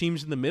those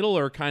teams in the middle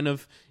are kind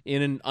of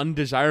in an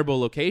undesirable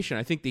location.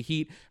 I think the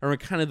Heat are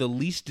kind of the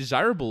least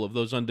desirable of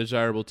those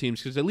undesirable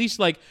teams, because at least,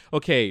 like,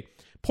 okay,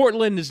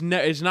 Portland is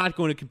not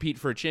going to compete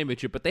for a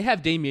championship, but they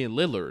have Damian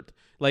Lillard.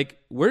 Like,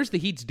 where's the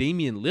Heat's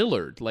Damian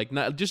Lillard? Like,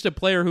 not just a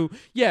player who,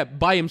 yeah,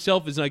 by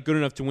himself is not good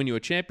enough to win you a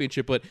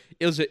championship, but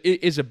is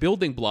a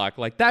building block.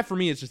 Like, that for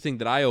me is the thing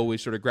that I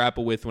always sort of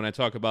grapple with when I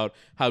talk about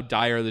how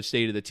dire the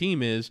state of the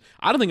team is.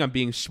 I don't think I'm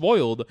being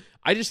spoiled.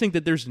 I just think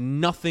that there's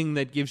nothing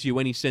that gives you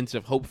any sense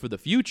of hope for the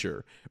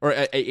future, or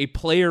a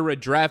player, a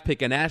draft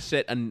pick, an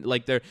asset, and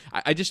like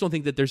I just don't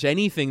think that there's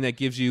anything that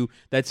gives you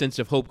that sense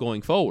of hope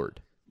going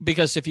forward.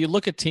 Because if you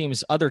look at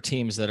other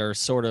teams that are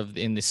sort of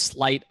in the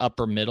slight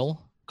upper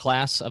middle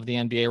class of the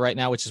NBA right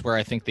now, which is where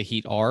I think the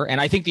Heat are.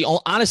 And I think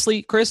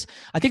honestly, Chris,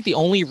 I think the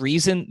only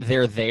reason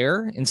they're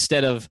there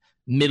instead of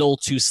middle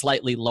to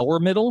slightly lower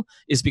middle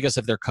is because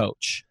of their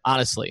coach,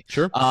 honestly.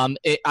 Sure.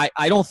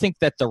 I don't think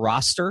that the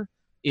roster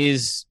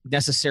is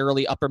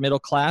necessarily upper middle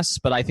class,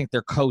 but I think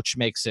their coach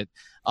makes it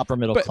upper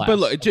middle class. But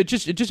look,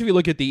 just if you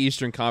look at the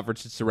Eastern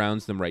Conference that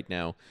surrounds them right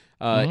now,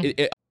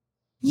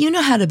 You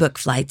know how to book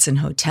flights and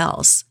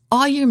hotels.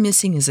 All you're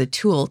missing is a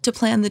tool to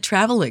plan the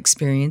travel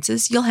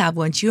experiences you'll have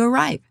once you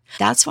arrive.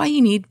 That's why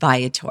you need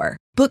Viator.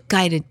 Book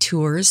guided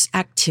tours,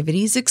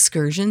 activities,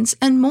 excursions,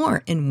 and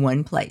more in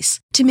one place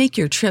to make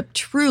your trip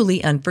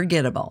truly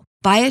unforgettable.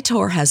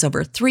 Viator has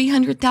over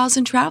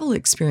 300,000 travel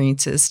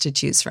experiences to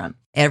choose from.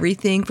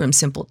 Everything from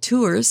simple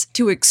tours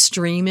to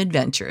extreme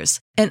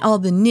adventures and all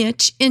the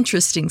niche,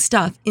 interesting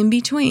stuff in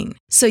between.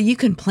 So you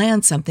can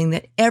plan something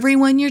that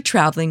everyone you're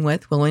traveling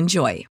with will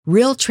enjoy.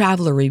 Real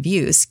traveler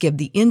reviews give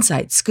the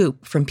inside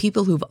scoop from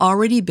people who've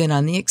already been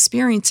on the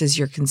experiences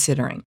you're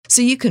considering.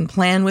 So you can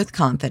plan with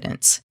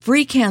confidence.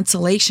 Free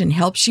cancellation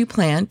helps you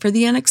plan for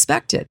the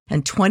unexpected.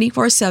 And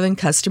 24/7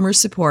 customer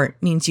support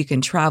means you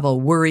can travel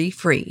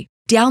worry-free.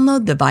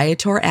 Download the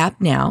Viator app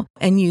now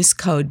and use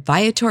code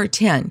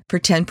Viator10 for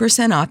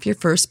 10% off your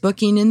first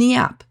booking in the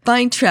app.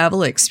 Find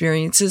travel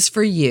experiences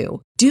for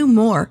you. Do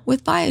more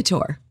with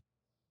Viator.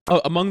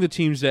 Among the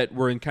teams that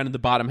were in kind of the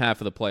bottom half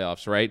of the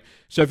playoffs, right?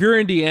 So if you're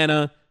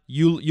Indiana,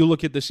 you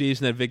look at the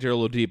season that Victor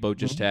Oladipo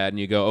just had, and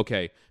you go,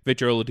 okay,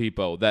 Victor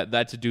Oladipo,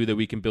 that's a dude that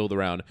we can build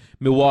around.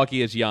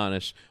 Milwaukee has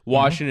Giannis.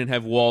 Washington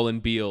have Wall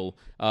and Beal.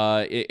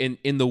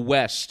 In the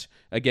West,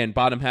 again,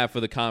 bottom half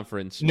of the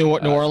conference. New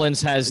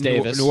Orleans has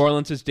Davis. New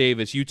Orleans has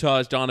Davis. Utah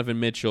has Donovan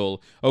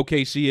Mitchell.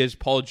 OKC has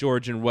Paul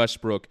George and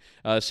Westbrook.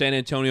 San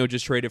Antonio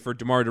just traded for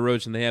DeMar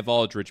DeRozan. They have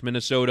Aldridge.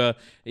 Minnesota,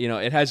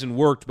 it hasn't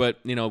worked, but,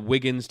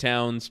 Wiggins,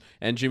 Towns,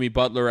 and Jimmy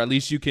Butler, at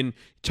least you can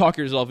talk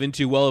yourself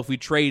into, well, if we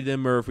trade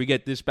them or if we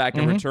get this back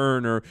in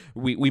return or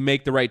we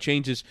make the right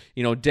changes.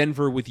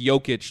 Denver with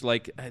Jokic,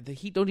 like, the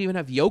Heat don't even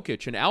have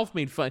Jokic, and Alf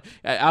made fun.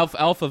 Alf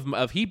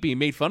of Heat being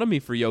made fun of me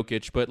for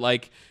Jokic, but,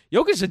 like,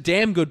 Jokic's a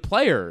damn good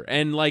player,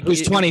 and like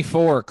who's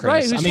 24, Chris.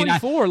 Right, who's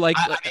 24.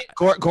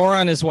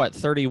 Goran is what,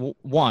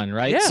 31,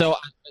 right? Yeah.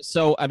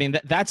 So I mean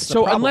that's the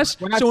so problem. unless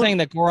we're not saying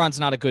that Goran's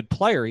not a good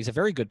player. He's a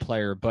very good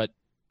player, but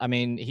I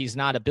mean he's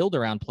not a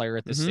build-around player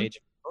at this stage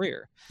of his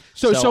career.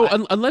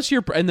 Unless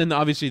you're, and then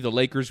obviously the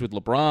Lakers with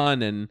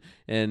LeBron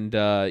and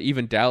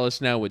even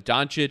Dallas now with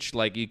Doncic,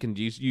 like you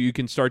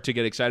can start to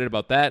get excited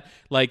about that.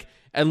 Like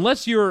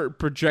unless you're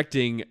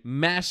projecting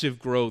massive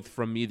growth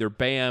from either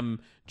Bam,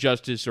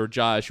 Justice, or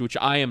Josh, which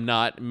I am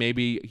not.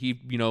 Maybe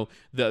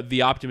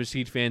the Optimist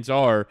Heat fans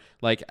are.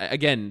 Like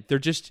again, there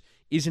just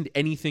isn't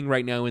anything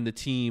right now in the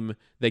team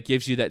that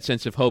gives you that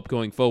sense of hope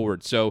going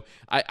forward. So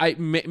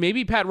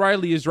maybe Pat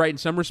Riley is right in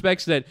some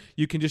respects that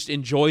you can just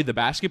enjoy the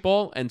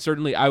basketball, and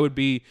certainly I would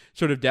be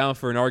sort of down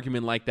for an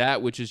argument like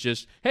that, which is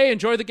just, hey,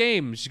 enjoy the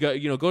games. Go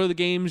to the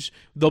games.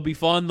 They'll be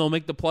fun. They'll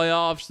make the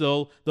playoffs.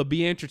 They'll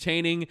be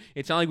entertaining.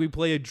 It's not like we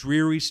play a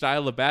dreary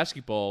style of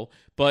basketball,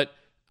 but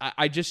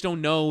I just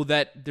don't know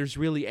that there's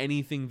really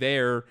anything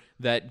there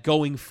that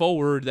going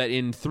forward that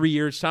in 3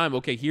 years' time,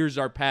 okay, here's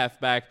our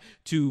path back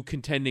to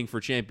contending for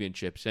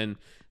championships. And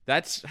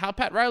that's how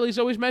Pat Riley's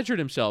always measured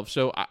himself.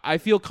 So I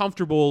feel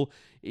comfortable,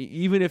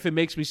 even if it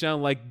makes me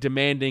sound like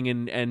demanding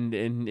and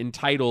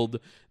entitled,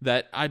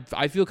 that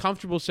I feel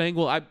comfortable saying,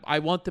 well, I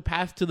want the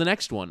path to the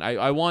next one.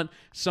 I want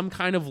some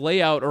kind of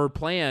layout or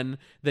plan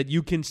that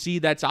you can see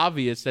that's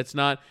obvious. That's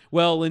not,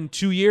 well, in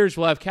 2 years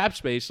we'll have cap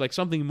space, like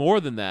something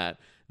more than that.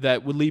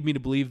 That would lead me to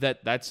believe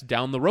that that's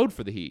down the road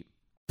for the Heat.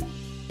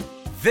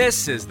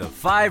 This is the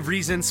 5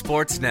 Reasons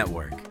Sports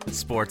Network.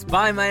 Sports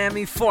by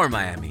Miami for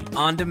Miami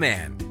on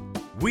demand.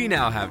 We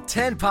now have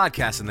 10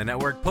 podcasts in the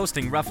network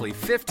posting roughly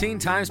 15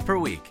 times per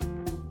week.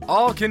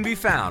 All can be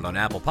found on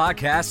Apple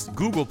Podcasts,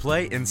 Google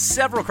Play, and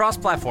several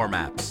cross-platform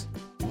apps.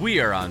 We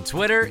are on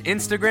Twitter,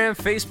 Instagram,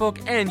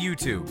 Facebook, and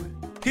YouTube.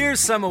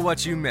 Here's some of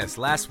what you missed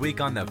last week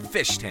on the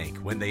Fish Tank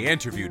when they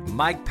interviewed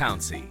Mike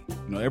Pouncey.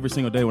 Every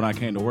single day when I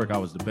came to work, I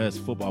was the best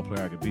football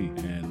player I could be,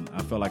 and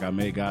I felt like I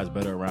made guys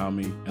better around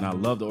me, and I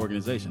love the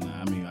organization.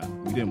 I mean,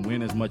 we didn't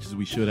win as much as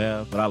we should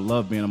have, but I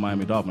love being a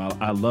Miami Dolphin.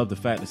 I love the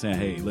fact of saying,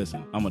 hey,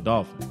 listen, I'm a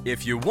Dolphin.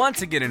 If you want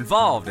to get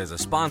involved as a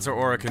sponsor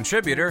or a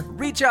contributor,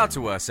 reach out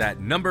to us at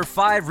number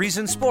 5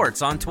 Reasons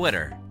Sports on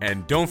Twitter.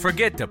 And don't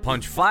forget to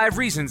punch 5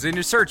 Reasons in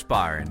your search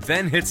bar and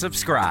then hit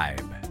subscribe.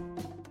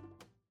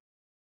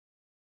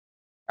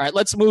 All right,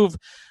 let's move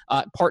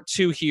part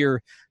 2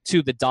 here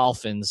to the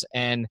Dolphins.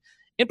 And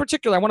in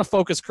particular, I want to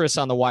focus, Chris,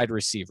 on the wide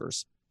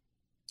receivers.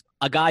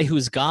 A guy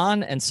who's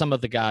gone and some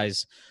of the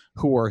guys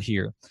who are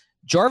here.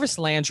 Jarvis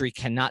Landry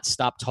cannot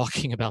stop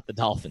talking about the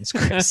Dolphins,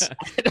 Chris.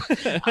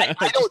 It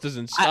just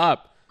doesn't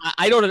stop.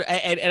 I don't,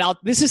 and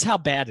this is how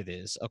bad it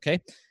is, okay?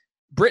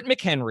 Britt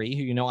McHenry,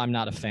 who you know I'm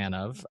not a fan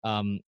of,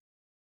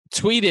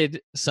 tweeted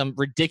some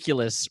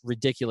ridiculous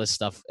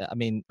stuff. I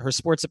mean, her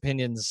sports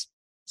opinions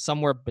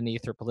somewhere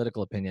beneath her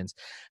political opinions.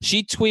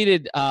 She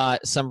tweeted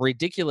some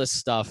ridiculous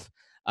stuff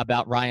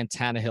about Ryan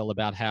Tannehill,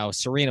 about how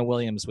Serena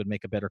Williams would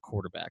make a better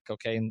quarterback,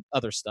 okay, and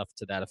other stuff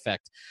to that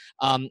effect.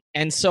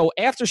 And so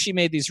after she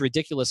made these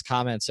ridiculous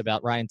comments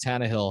about Ryan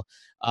Tannehill,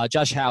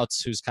 Josh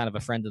Houts, who's kind of a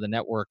friend of the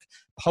network,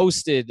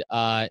 posted,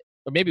 or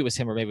maybe it was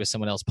him or maybe it was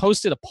someone else,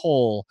 posted a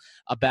poll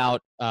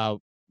about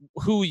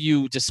who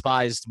you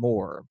despised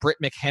more, Britt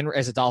McHenry,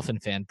 as a Dolphin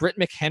fan, Britt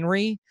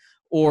McHenry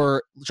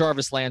or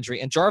Jarvis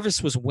Landry, and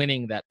Jarvis was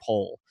winning that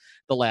poll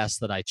the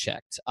last that I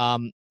checked.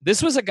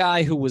 This was a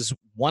guy who was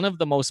one of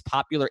the most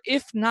popular,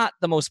 if not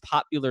the most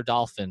popular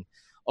Dolphin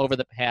over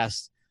the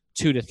past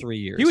 2 to 3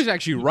 years. He was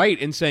actually right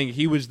in saying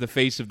he was the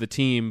face of the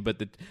team,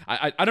 but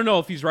I don't know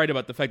if he's right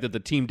about the fact that the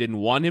team didn't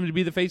want him to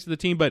be the face of the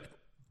team, but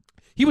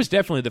he was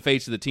definitely the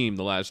face of the team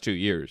the last 2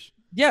 years.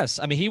 Yes,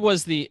 I mean he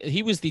was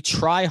the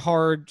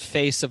try-hard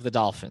face of the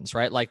Dolphins,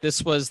 right? Like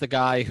this was the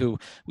guy who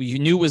you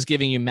knew was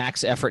giving you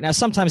max effort. Now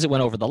sometimes it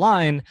went over the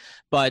line,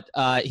 but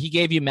he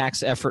gave you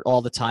max effort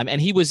all the time. And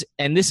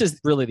and this is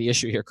really the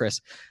issue here,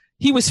 Chris.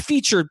 He was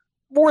featured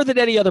more than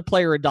any other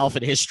player in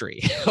Dolphin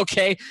history.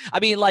 Okay,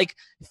 I mean like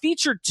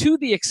featured to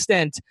the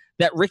extent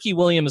that Ricky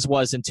Williams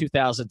was in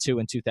 2002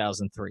 and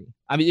 2003.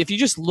 I mean if you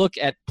just look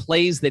at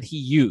plays that he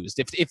used,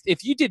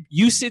 if you did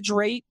usage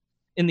rate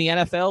in the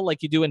NFL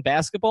like you do in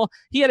basketball,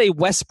 he had a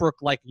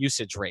Westbrook-like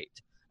usage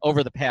rate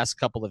over the past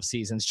couple of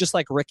seasons, just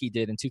like Ricky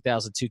did in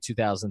 2002,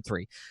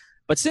 2003.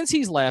 But since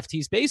he's left,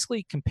 he's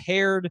basically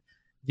compared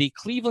the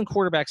Cleveland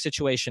quarterback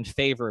situation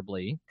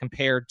favorably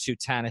compared to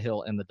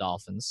Tannehill and the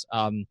Dolphins,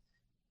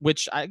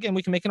 which, again,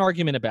 we can make an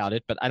argument about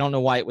it, but I don't know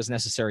why it was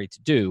necessary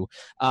to do.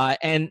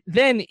 And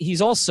then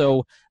he's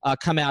also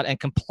come out and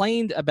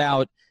complained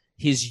about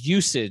his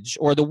usage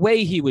or the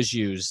way he was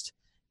used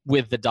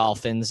with the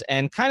Dolphins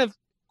and kind of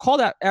called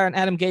out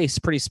Adam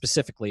Gase pretty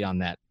specifically on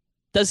that.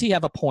 Does he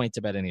have a point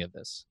about any of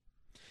this?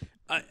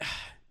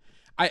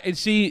 I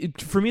see.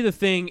 For me, the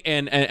thing,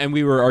 and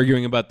we were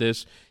arguing about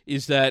this,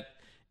 is that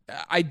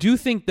I do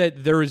think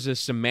that there is a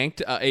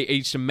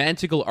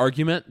semantical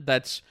argument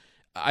that's,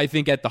 I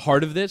think, at the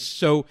heart of this.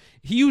 So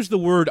he used the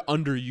word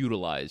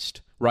underutilized,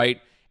 right?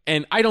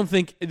 And I don't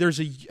think there's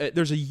a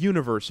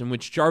universe in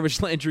which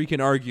Jarvis Landry can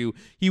argue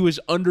he was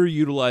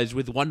underutilized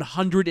with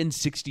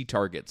 160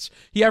 targets.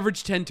 He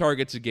averaged 10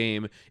 targets a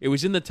game. It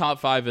was in the top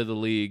 5 of the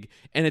league,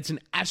 and it's an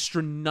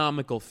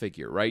astronomical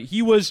figure, right?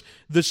 He was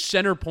the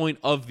center point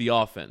of the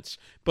offense.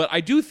 But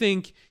I do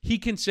think he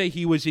can say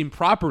he was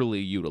improperly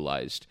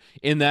utilized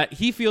in that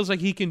he feels like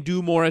he can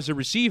do more as a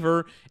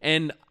receiver.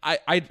 And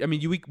I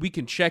mean, we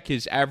can check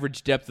his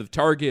average depth of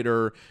target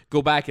or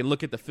go back and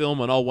look at the film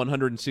on all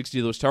 160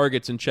 of those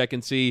targets and check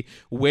and see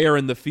where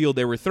in the field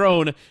they were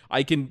thrown.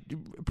 I can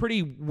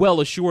pretty well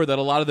assure that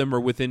a lot of them are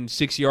within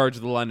 6 yards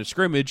of the line of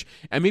scrimmage.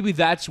 And maybe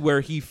that's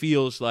where he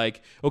feels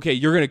like, okay,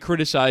 you're going to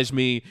criticize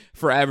me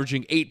for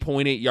averaging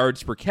 8.8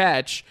 yards per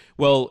catch.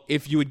 Well,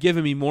 if you had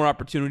given me more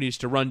opportunities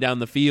to run down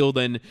the field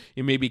and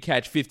maybe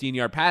catch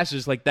 15-yard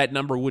passes, like that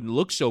number wouldn't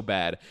look so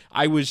bad.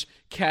 I was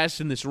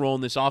cast in this role in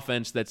this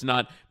offense that's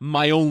not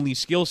my only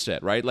skill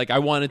set, right? Like I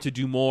wanted to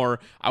do more.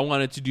 I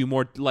wanted to do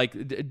more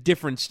like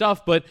different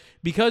stuff, but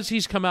because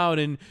he's come out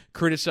and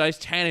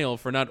criticized Tannehill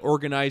for not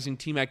organizing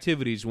team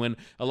activities when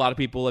a lot of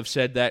people have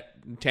said that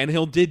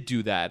Tannehill did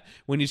do that,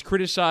 when he's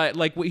criticized,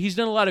 like he's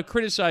done a lot of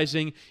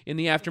criticizing in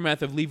the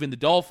aftermath of leaving the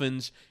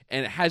Dolphins,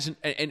 and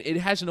it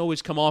hasn't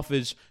always come off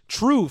as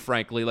true,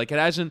 frankly. Like it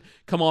hasn't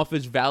come off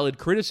as valid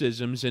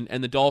criticisms, and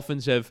the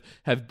Dolphins have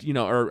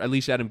or at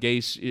least Adam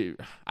Gase.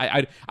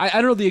 I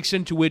don't know the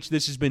extent to which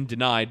this has been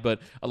denied, but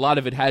a lot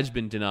of it has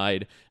been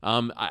denied.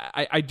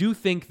 I do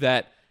think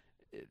that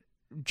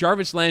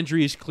Jarvis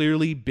Landry is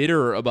clearly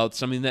bitter about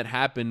something that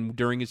happened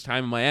during his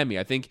time in Miami.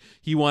 I think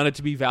he wanted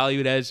to be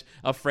valued as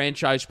a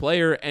franchise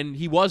player, and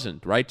he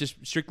wasn't, right? Just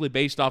strictly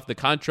based off the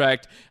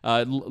contract.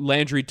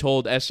 Landry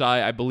told SI,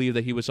 I believe,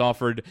 that he was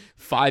offered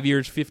 5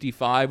 years,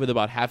 55 with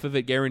about half of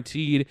it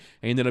guaranteed.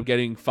 He ended up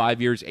getting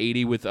 5 years,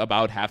 80 with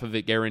about half of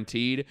it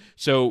guaranteed.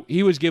 So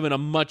he was given a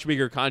much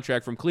bigger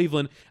contract from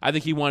Cleveland. I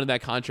think he wanted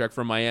that contract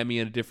from Miami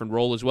in a different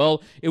role as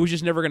well. It was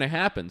just never going to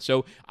happen.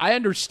 So I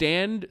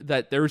understand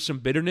that there is some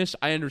bitterness.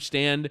 I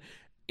understand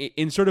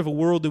in sort of a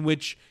world in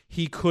which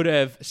he could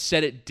have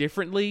said it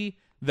differently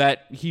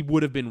that he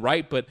would have been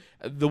right, but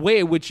the way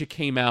in which it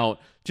came out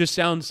just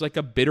sounds like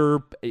a bitter,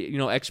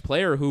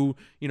 ex-player who,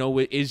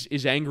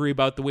 is angry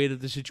about the way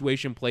that the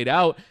situation played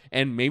out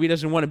and maybe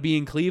doesn't want to be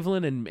in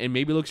Cleveland and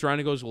maybe looks around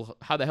and goes, well,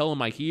 how the hell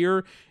am I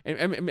here?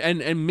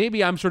 And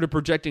maybe I'm sort of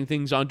projecting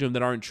things onto him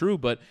that aren't true,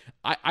 but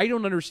I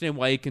don't understand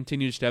why he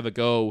continues to have a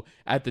go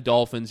at the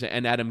Dolphins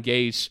and Adam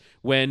Gase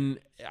when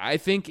I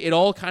think it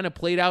all kind of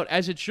played out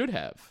as it should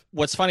have.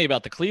 What's funny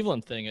about the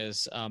Cleveland thing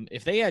is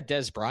if they had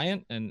Dez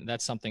Bryant, and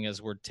that's something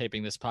as we're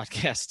taping this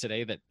podcast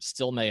today that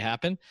still may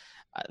happen,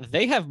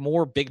 they have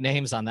more big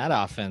names on that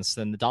offense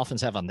than the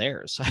Dolphins have on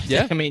theirs.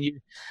 Yeah.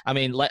 I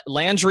mean,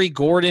 Landry,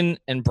 Gordon,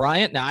 and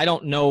Bryant. Now, I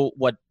don't know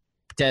what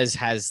Dez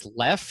has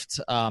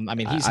left.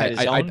 He's had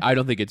his own. I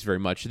don't think it's very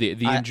much. The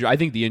injury. I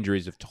think the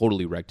injuries have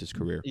totally wrecked his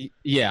career.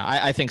 Yeah,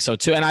 I think so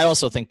too. And I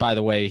also think, by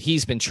the way,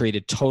 he's been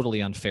treated totally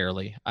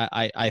unfairly.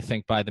 I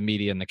think by the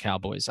media and the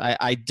Cowboys.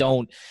 I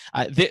don't.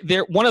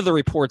 One of the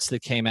reports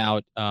that came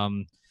out,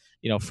 from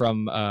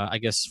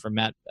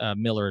Matt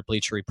Miller at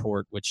Bleacher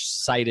Report, which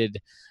cited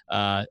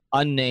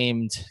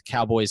unnamed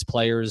Cowboys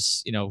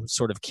players,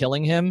 sort of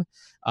killing him.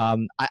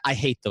 I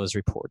hate those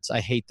reports. I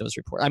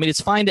mean,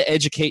 it's fine to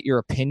educate your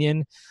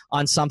opinion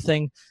on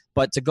something,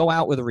 but to go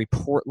out with a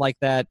report like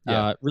that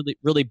really,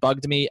 really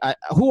bugged me.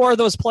 Who are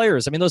those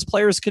players? I mean, those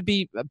players could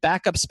be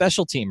backup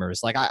special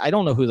teamers. Like, I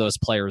don't know who those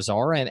players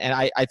are. And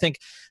I think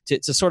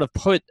to sort of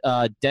put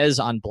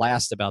Dez on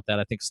blast about that,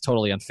 I think is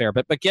totally unfair.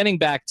 But getting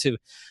back to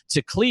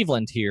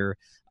Cleveland here,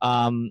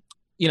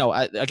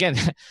 again,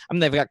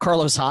 they've got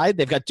Carlos Hyde,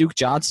 they've got Duke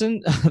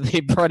Johnson,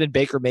 they brought in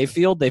Baker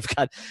Mayfield, they've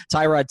got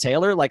Tyrod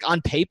Taylor. Like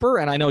on paper,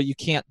 and I know you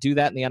can't do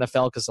that in the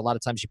NFL because a lot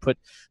of times you put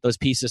those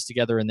pieces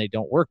together and they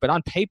don't work. But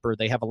on paper,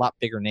 they have a lot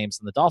bigger names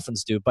than the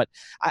Dolphins do. But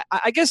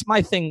I guess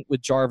my thing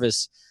with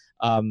Jarvis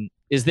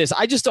is this: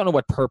 I just don't know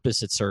what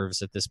purpose it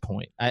serves at this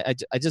point. I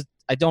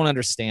don't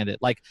understand it.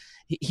 Like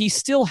he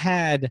still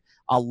had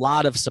a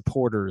lot of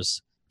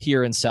supporters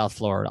here in South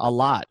Florida, a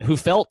lot who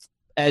felt,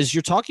 as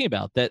you're talking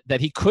about, that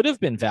he could have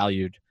been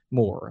valued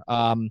more,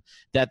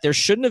 that there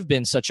shouldn't have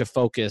been such a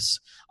focus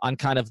on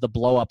kind of the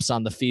blow-ups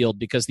on the field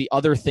because the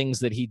other things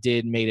that he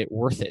did made it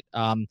worth it.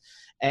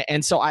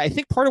 And so I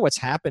think part of what's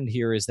happened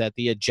here is that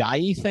the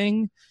Ajayi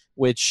thing,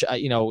 which,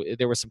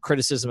 there was some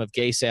criticism of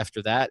Gase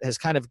after that, has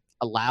kind of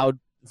allowed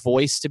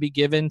voice to be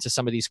given to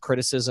some of these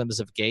criticisms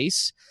of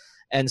Gase.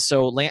 And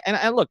so,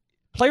 and look,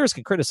 players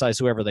can criticize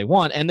whoever they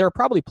want, and there are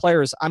probably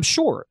players, I'm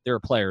sure there are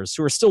players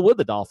who are still with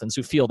the Dolphins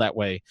who feel that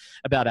way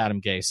about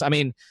Adam Gase. I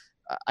mean,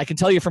 I can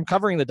tell you from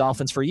covering the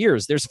Dolphins for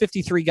years, there's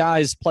 53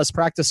 guys plus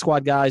practice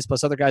squad guys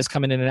plus other guys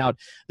coming in and out.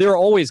 There are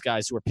always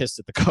guys who are pissed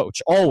at the coach,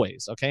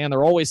 always, okay? And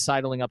they're always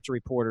sidling up to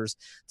reporters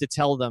to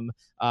tell them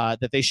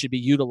that they should be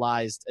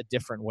utilized a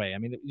different way. I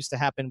mean, it used to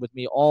happen with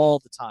me all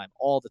the time,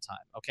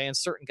 okay? And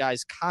certain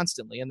guys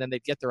constantly, and then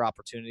they'd get their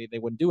opportunity, they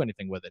wouldn't do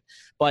anything with it.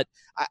 But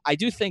I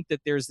do think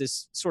that there's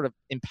this sort of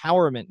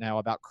empowerment now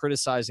about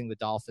criticizing the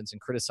Dolphins and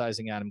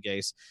criticizing Adam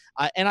Gase.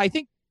 And I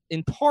think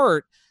in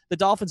part, the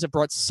Dolphins have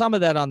brought some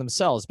of that on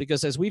themselves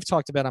because, as we've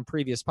talked about on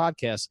previous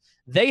podcasts,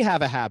 they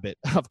have a habit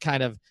of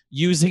kind of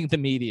using the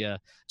media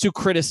to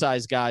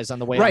criticize guys on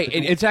the way. Right.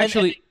 It's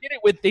actually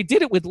they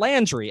did it with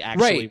Landry,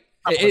 actually.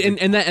 Right.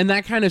 And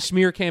that kind of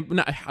smear campaign.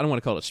 I don't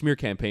want to call it a smear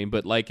campaign,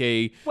 but like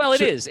a. Well,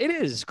 it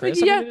is,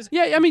 Chris. Yeah,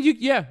 I mean, it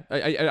is. yeah. I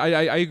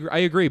mean, I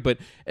agree, but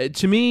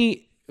to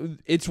me,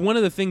 it's one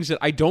of the things that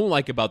I don't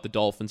like about the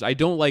Dolphins. I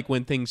don't like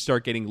when things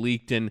start getting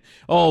leaked and,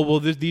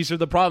 these are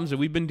the problems that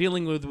we've been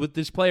dealing with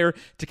this player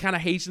to kind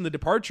of hasten the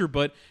departure.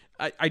 But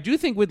I do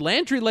think with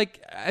Landry,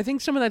 like, I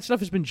think some of that stuff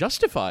has been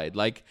justified.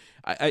 Like,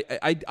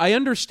 I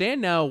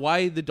understand now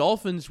why the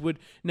Dolphins would.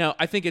 Now,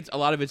 I think a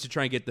lot of it's to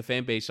try and get the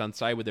fan base on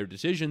side with their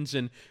decisions.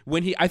 And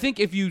I think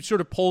if you sort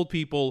of polled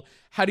people,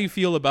 how do you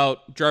feel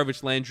about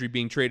Jarvis Landry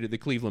being traded to the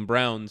Cleveland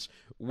Browns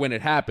when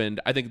it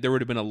happened? I think there would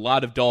have been a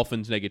lot of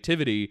Dolphins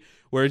negativity.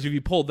 Whereas if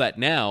you polled that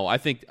now, I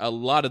think a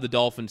lot of the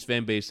Dolphins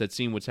fan base that's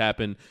seen what's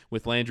happened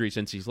with Landry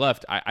since he's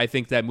left, I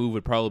think that move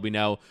would probably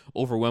now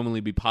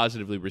overwhelmingly be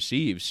positively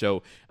received.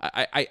 So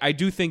I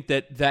do think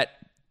that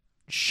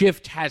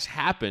shift has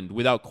happened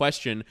without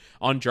question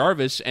on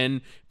Jarvis,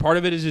 and part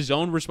of it is his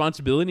own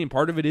responsibility, and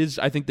part of it is,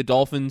 I think, the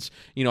Dolphins,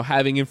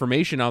 having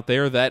information out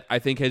there that I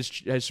think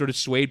has sort of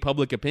swayed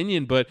public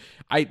opinion. But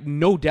I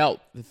no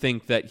doubt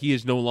think that he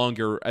is no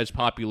longer as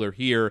popular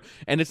here,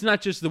 and it's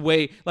not just the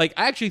way. Like,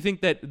 I actually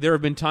think that there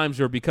have been times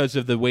where, because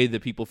of the way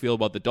that people feel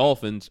about the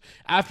Dolphins,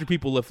 after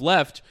people have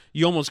left,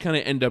 you almost kind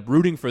of end up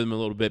rooting for them a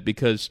little bit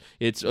because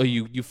it's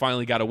you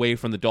finally got away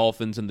from the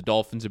Dolphins, and the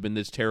Dolphins have been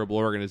this terrible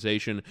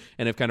organization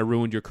and have kind of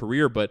ruined your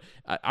career. But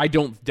I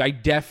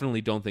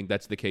definitely don't think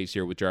that's the case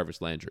here with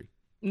Jarvis Landry.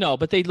 No,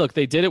 but they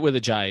did it with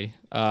Ajayi,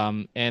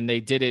 and they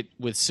did it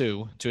with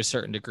Sue to a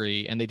certain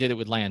degree, and they did it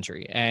with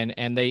Landry,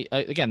 and they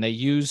they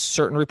use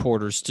certain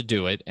reporters to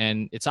do it,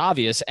 and it's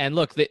obvious. And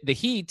look, the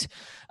Heat,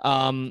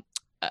 the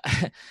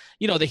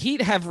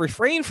Heat have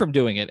refrained from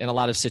doing it in a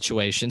lot of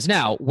situations.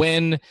 Now,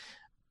 when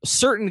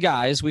certain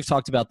guys, we've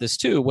talked about this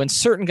too, when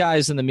certain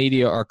guys in the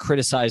media are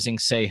criticizing,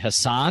 say,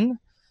 Hassan,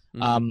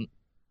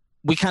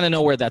 we kind of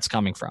know where that's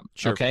coming from.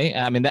 Sure. Okay.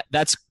 I mean,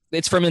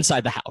 it's from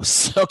inside the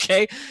house.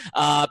 Okay.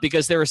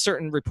 Because there are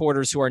certain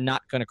reporters who are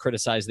not going to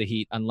criticize the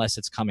Heat unless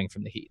it's coming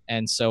from the Heat.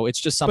 And so it's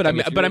just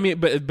something. But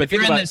if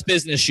you're in this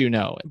business,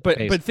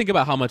 But think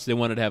about how much they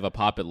wanted to have a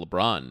pop at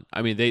LeBron.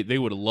 I mean, they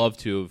would have loved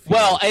to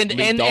have.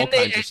 And all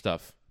kinds of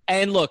stuff.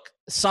 And look,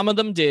 some of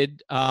them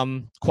did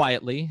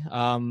quietly.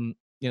 Some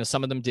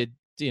of them did,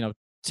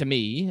 to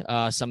me,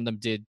 some of them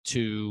did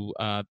to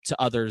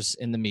others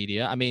in the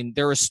media. I mean,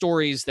 there are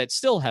stories that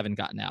still haven't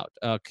gotten out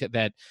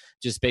that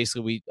just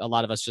basically a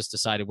lot of us just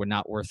decided were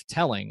not worth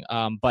telling.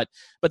 But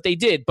they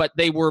did, but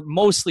they were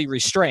mostly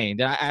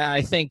restrained. And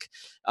I think,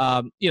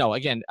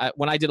 again,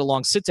 when I did a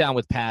long sit down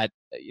with Pat,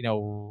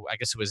 I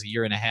guess it was a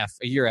year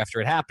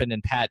after it happened,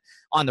 and Pat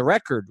on the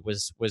record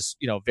was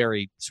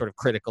very sort of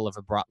critical of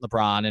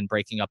LeBron and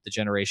breaking up the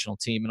generational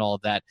team and all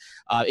of that.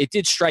 It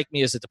did strike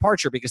me as a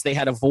departure because they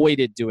had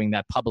avoided doing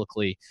that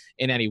publicly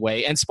in any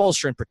way, and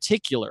Spoelstra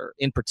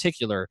in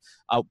particular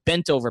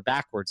bent over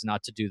backwards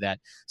not to do that.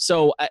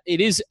 So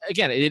it is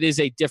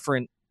a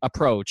different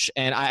approach,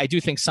 and I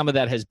do think some of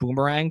that has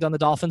boomeranged on the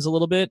Dolphins a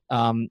little bit,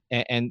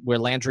 and where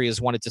Landry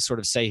has wanted to sort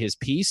of say his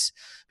piece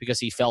because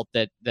he felt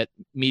that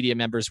media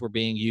members were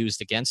being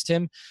used against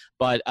him.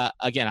 But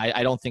again,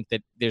 I don't think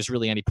that there's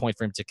really any point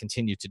for him to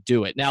continue to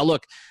do it. Now,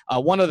 look,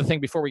 one other thing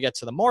before we get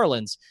to the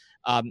Marlins,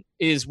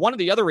 is one of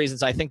the other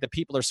reasons I think that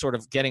people are sort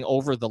of getting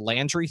over the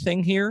Landry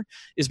thing here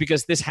is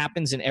because this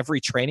happens in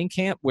every training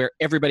camp where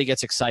everybody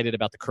gets excited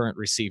about the current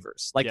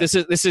receivers. Like this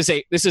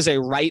is a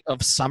rite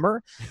of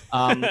summer.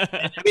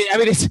 I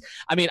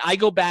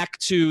go back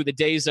to the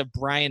days of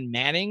Brian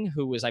Manning,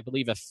 who was, I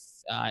believe, a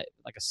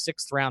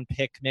sixth round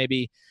pick,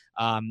 maybe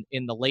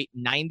in the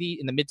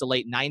mid to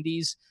late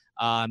 90s.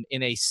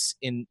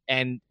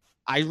 And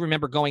I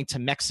remember going to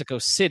Mexico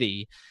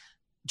City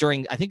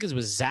during, I think it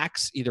was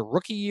Zach's either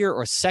rookie year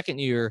or second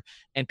year,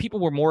 and people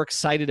were more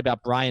excited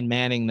about Brian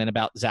Manning than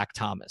about Zach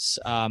Thomas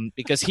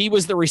because he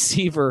was the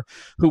receiver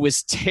who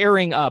was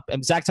tearing up.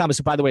 And Zach Thomas,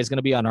 who, by the way, is going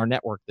to be on our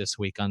network this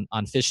week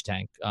on Fish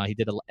Tank. He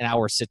did an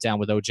hour sit down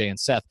with OJ and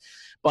Seth.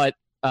 But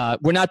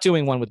we're not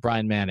doing one with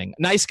Brian Manning.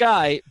 Nice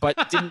guy, but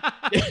didn't,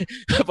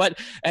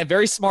 and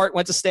very smart,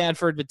 went to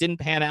Stanford, but didn't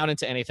pan out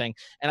into anything.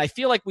 And I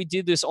feel like we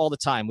did this all the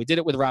time. We did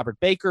it with Robert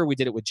Baker. We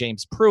did it with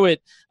James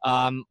Pruitt.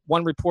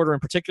 One reporter in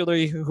particular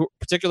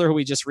who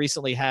we just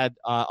recently had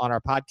on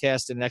our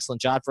podcast, did an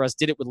excellent job for us,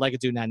 did it with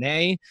Legadou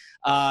Nane.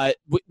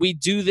 We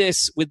do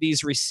this with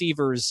these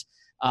receivers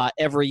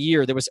every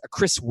year. There was a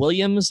Chris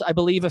Williams, I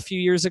believe, a few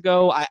years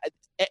ago.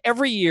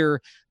 Every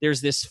year there's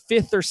this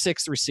fifth or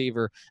sixth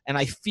receiver, and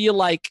I feel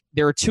like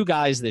there are two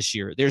guys this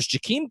year. There's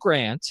Jakeem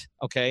Grant,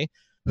 okay,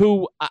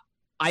 who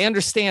I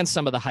understand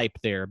some of the hype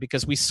there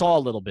because we saw a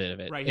little bit of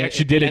it. Right, he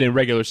actually did it in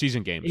regular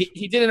season games.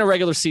 He did in a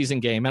regular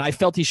season game, and I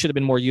felt he should have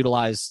been more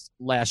utilized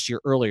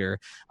earlier.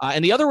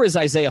 And the other was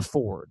Isaiah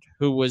Ford,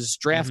 who was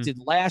drafted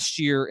last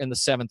year in the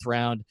 7th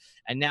round,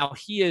 and now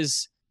he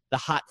is the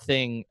hot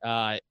thing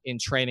in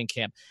training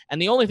camp.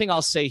 And the only thing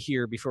I'll say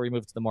here before we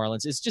move to the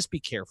Marlins is just be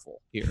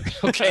careful here,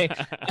 okay?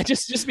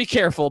 just be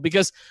careful,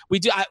 because we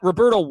do.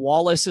 Roberto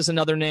Wallace is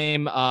another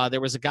name.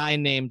 There was a guy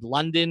named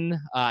London.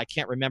 I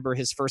can't remember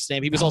his first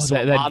name. He was also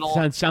a model.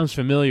 That sounds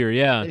familiar.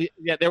 Yeah.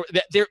 Yeah.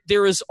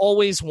 There is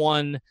always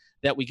one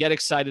that we get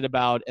excited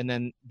about, and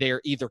then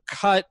they're either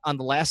cut on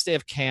the last day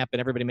of camp and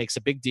everybody makes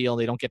a big deal,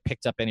 they don't get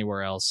picked up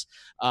anywhere else,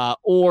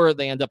 or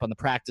they end up on the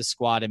practice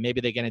squad and maybe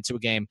they get into a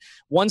game.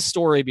 One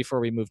story before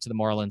we move to the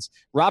Marlins: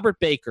 Robert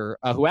Baker,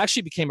 who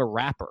actually became a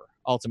rapper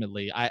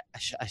ultimately. I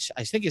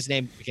think his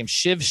name became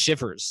Shiv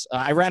Shivers.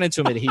 I ran into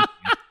him at Heat.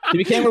 He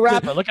became a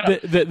rapper. Look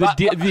at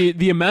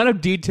the amount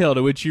of detail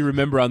to which you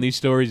remember on these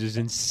stories is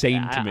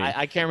insane to me.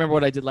 I can't remember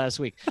what I did last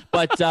week,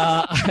 but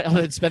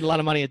I spent a lot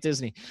of money at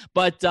Disney.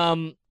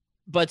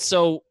 But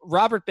so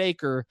Robert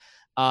Baker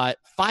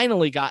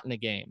finally got in a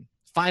game,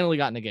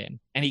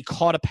 and he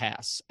caught a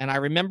pass. And I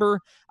remember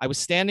I was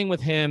standing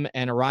with him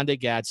and Aronde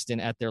Gadsden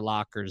at their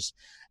lockers,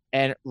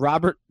 and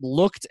Robert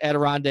looked at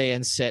Aronde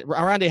and said,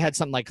 Aronde had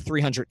something like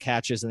 300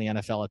 catches in the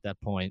NFL at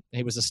that point.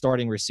 He was a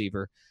starting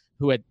receiver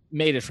who had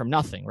made it from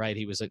nothing, right?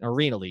 He was an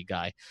Arena League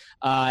guy.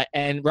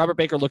 And Robert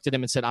Baker looked at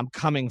him and said, "I'm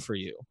coming for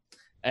you."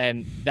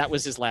 And that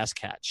was his last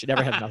catch. He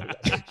never had another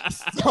one.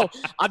 So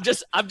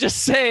I'm just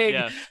saying,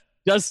 yeah.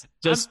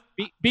 Just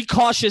be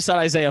cautious on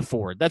Isaiah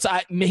Ford.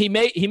 He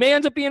may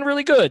end up being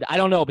really good. I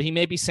don't know, but he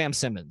may be Sam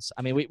Simmons.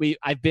 I mean,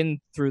 I've been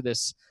through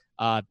this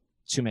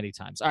too many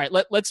times. All right,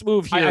 let's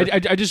move here.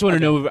 I just want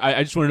to know.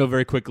 I just want to know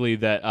very quickly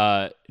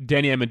that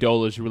Danny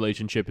Amendola's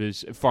relationship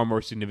is far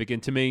more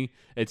significant to me.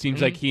 It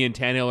seems like he and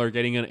Tannehill are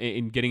getting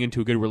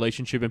into a good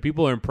relationship, and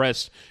people are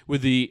impressed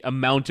with the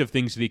amount of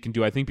things that he can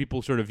do. I think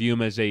people sort of view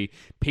him as a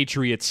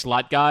Patriot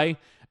slot guy.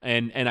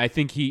 And I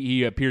think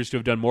he appears to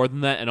have done more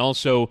than that. And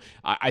also,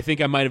 I think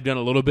I might have done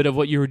a little bit of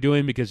what you were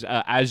doing, because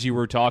as you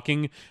were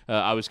talking,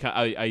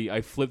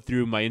 I flipped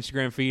through my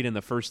Instagram feed, and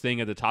the first thing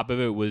at the top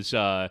of it was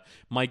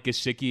Mike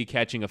Gesicki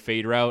catching a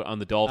fade route on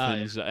the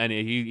Dolphins, and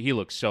he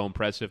looks so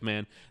impressive,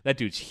 man. That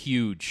dude's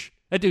huge.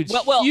 That dude's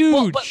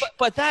huge.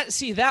 But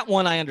that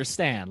one I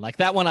understand. Like,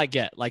 that one I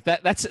get. Like,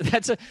 that's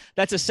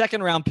a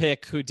second round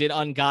pick who did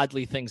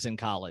ungodly things in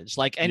college.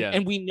 Like,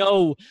 and we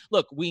know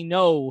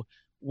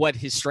what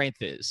his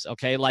strength is,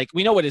 okay? Like,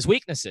 we know what his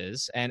weakness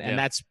is, and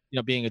that's,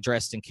 being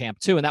addressed in camp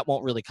too, and that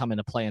won't really come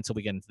into play until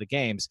we get into the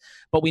games.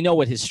 But we know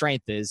what his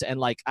strength is, and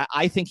like,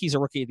 I think he's a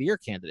Rookie of the Year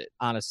candidate,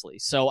 honestly.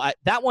 So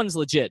that one's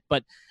legit.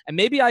 And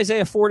maybe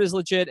Isaiah Ford is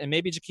legit, and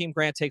maybe Jakeem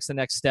Grant takes the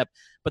next step,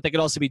 but they could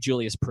also be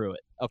Julius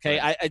Pruitt, okay?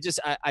 Right.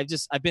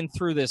 I've been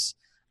through this.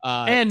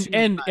 I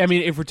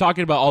mean, if we're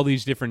talking about all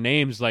these different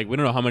names, like, we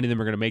don't know how many of them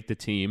are going to make the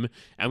team,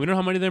 and we don't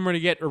know how many of them are going to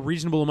get a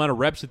reasonable amount of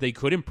reps that they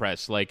could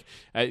impress. Like,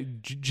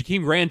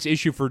 Jakeem Grant's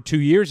issue for 2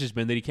 years has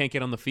been that he can't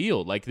get on the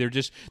field. Like,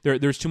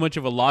 there's too much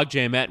of a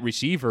logjam at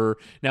receiver.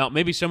 Now,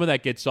 maybe some of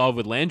that gets solved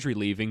with Landry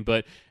leaving,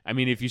 but I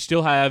mean, if you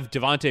still have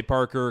Devontae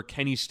Parker,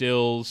 Kenny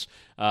Stills,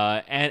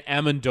 and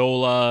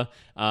Amendola,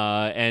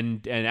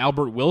 and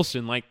Albert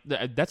Wilson, like,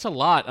 that's a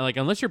lot. Like,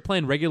 unless you're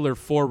playing regular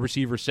 4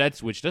 receiver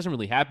sets, which doesn't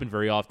really happen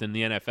very often in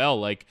the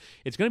NFL, like,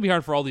 it's going to be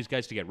hard for all these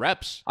guys to get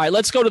reps. All right,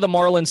 let's go to the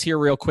Marlins here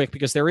real quick,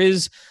 because there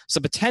is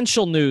some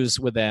potential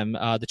news with them.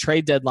 The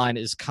trade deadline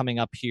is coming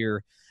up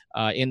here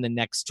in the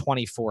next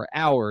 24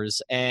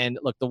 hours. And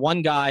look, the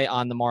one guy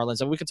on the Marlins,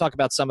 and we can talk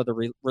about some of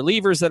the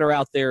relievers that are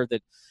out there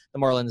that the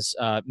Marlins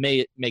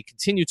may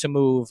continue to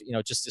move,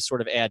 just to sort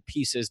of add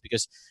pieces,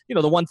 because,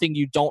 the one thing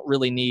you don't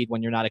really need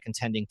when you're not a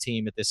contending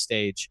team at this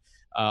stage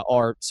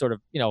are sort of,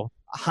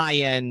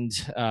 high-end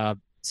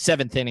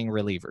 7th inning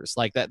relievers.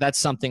 Like that's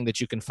something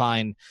that you can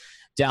find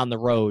down the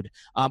road.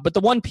 But the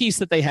one piece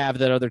that they have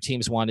that other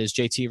teams want is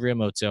JT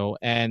Realmuto,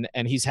 and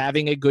he's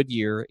having a good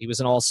year. He was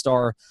an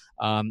all-star.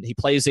 He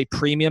plays a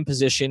premium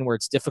position where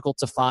it's difficult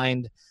to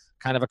find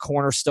kind of a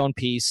cornerstone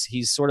piece.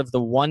 He's sort of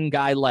the one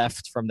guy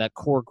left from that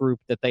core group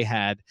that they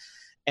had.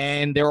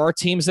 And there are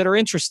teams that are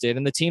interested.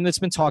 And the team that's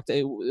been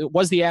it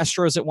was the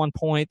Astros at one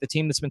point. The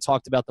team that's been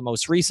talked about the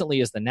most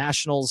recently is the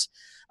Nationals.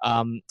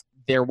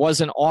 There was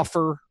an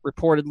offer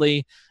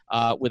reportedly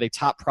with a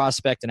top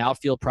prospect, an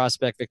outfield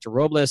prospect, Victor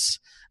Robles.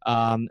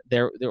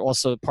 There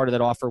also part of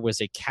that offer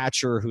was a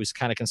catcher who's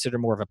kind of considered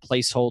more of a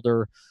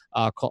placeholder,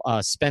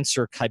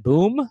 Spencer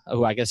Kieboom,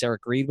 who I guess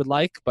Eric Reed would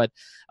like, but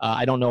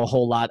I don't know a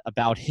whole lot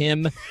about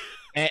him.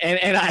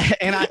 And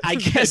I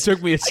guess it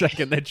took me a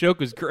second. That joke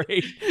was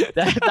great.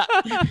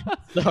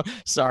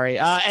 Sorry.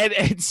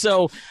 And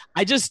so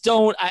I just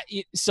don't.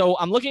 So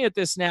I'm looking at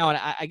this now, and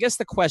I guess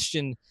the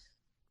question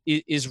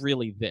is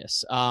really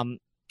this.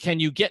 Can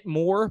you get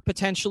more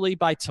potentially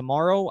by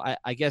tomorrow?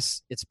 I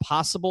guess it's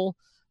possible.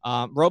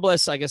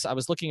 Robles, I guess I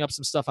was looking up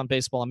some stuff on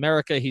Baseball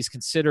America. He's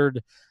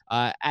considered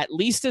at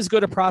least as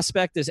good a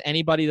prospect as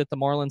anybody that the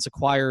Marlins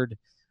acquired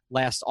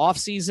last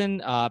offseason,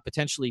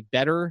 potentially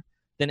better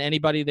than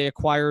anybody they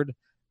acquired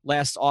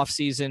last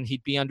offseason.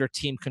 He'd be under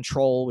team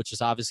control, which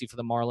is obviously for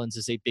the Marlins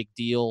is a big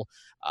deal.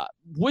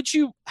 Would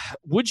you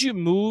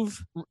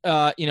move,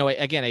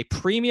 again, a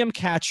premium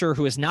catcher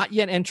who has not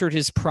yet entered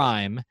his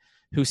prime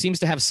who seems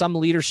to have some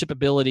leadership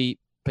ability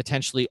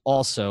potentially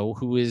also,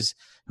 who has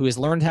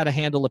learned how to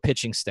handle a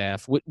pitching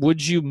staff.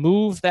 Would you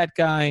move that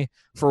guy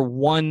for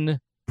one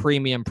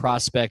premium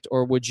prospect,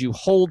 or would you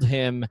hold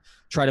him,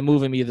 try to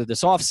move him either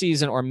this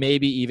offseason or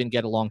maybe even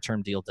get a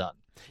long-term deal done?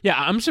 Yeah,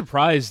 I'm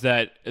surprised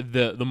that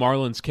the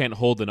Marlins can't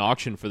hold an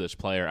auction for this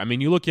player. I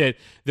mean, you look at,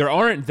 there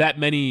aren't that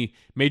many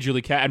Major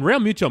League and Real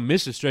Muto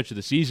missed a stretch of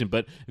the season,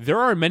 but there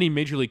are many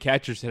Major League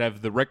catchers that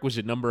have the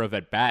requisite number of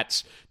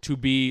at-bats to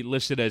be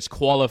listed as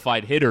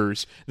qualified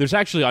hitters. There's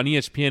actually on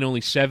ESPN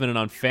only 7, and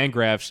on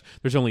Fangraphs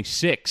there's only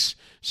 6.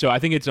 So I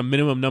think it's a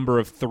minimum number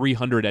of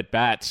 300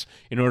 at-bats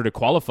in order to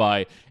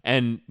qualify.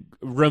 And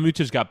Real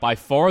Muto's got by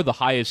far the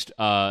highest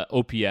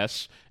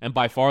OPS and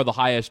by far the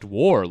highest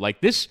WAR.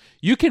 Like this,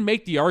 you can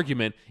make the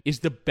argument,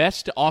 is the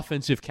best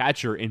offensive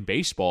catcher in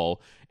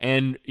baseball.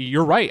 And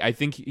you're right. I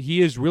think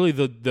he is really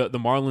the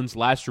Marlins'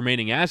 last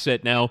remaining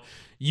asset. Now,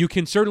 you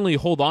can certainly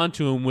hold on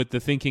to him with the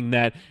thinking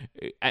that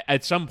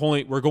at some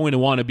point we're going to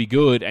want to be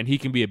good and he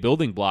can be a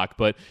building block.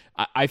 But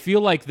I feel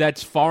like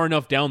that's far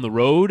enough down the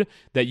road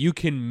that you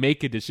can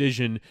make a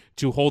decision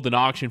to hold an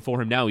auction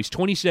for him now. He's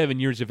 27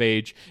 years of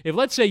age. If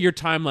let's say your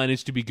timeline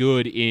is to be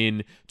good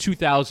in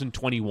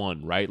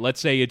 2021, right?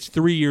 Let's say it's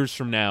 3 years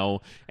from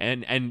now,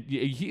 and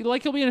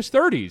he'll be in his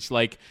 30s.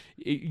 Like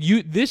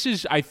this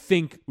is, I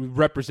think,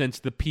 represents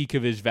the peak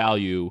of his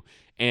value.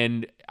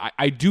 And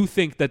I do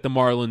think that the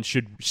Marlins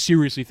should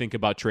seriously think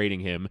about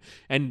trading him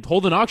and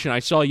hold an auction. I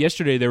saw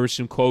yesterday there were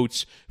some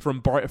quotes from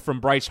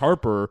Bryce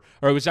Harper,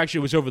 or it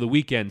was over the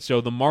weekend.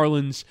 So the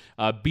Marlins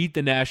beat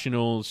the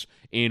Nationals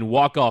in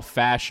walk-off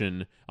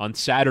fashion on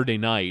Saturday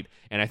night.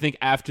 And I think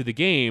after the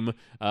game,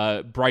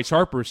 Bryce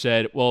Harper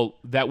said, well,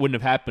 that wouldn't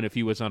have happened if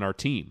he was on our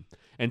team.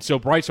 And so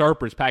Bryce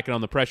Harper is packing on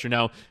the pressure.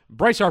 Now,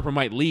 Bryce Harper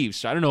might leave,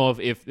 so I don't know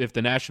if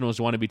the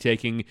Nationals want to be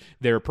taking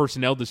their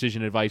personnel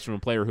decision advice from a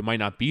player who might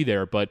not be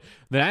there, but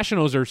the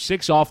Nationals are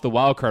 6 off the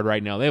wild card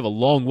right now. They have a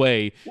long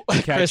way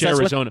to catch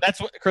Arizona. That's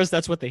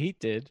what the Heat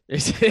did.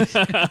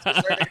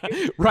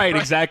 Right,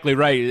 exactly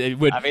right.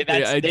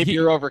 That's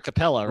Napier over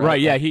Capella, right?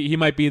 Right, yeah, he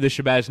might be the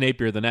Shabazz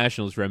Napier of the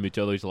Nationals, Real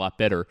Muto. He's a lot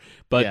better.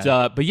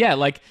 But yeah,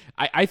 like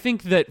I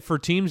think that for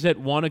teams that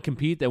want to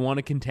compete, that want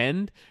to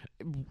contend,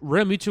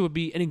 Real Muto would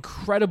be an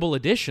incredible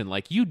addition.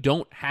 Like, you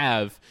don't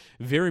have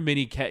very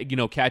many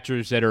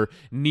catchers that are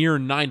near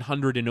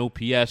 900 in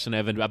OPS and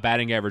have a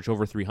batting average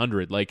over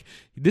 300. Like,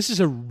 this is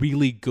a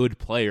really good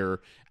player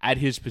at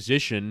his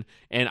position,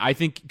 and I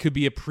think could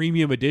be a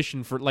premium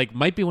addition for, like,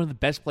 might be one of the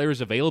best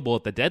players available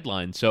at the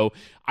deadline. So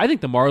I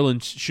think the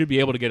Marlins should be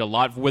able to get a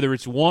lot, whether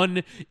it's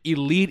one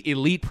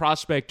elite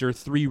prospect or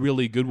 3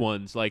 really good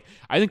ones. Like,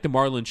 I think the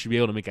Marlins should be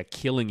able to make a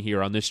killing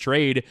here on this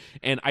trade.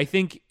 And I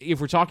think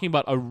if we're talking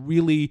about a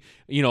really,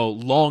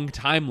 long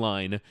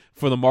timeline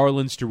for the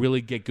Marlins to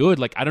really get good,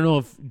 like, I don't know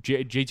if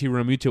JT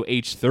Realmuto,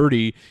 age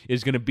 30,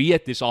 is going to be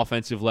at this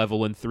offensive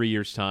level in 3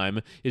 years'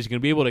 time, is going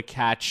to be able to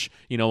catch,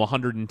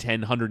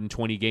 110,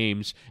 120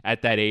 games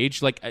at that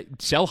age. Like,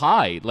 sell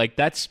high. Like,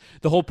 that's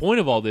the whole point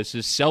of all this,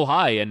 is sell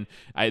high. And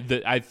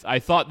I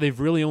thought they've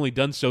really only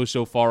done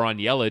so far on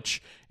Yelich,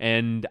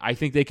 and I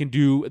think they can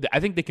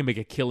make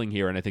a killing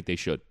here, and I think they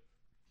should.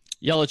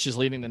 Yelich is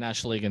leading the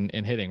National League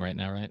in hitting right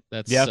now, right?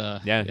 That's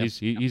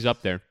he's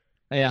up there.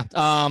 Yeah.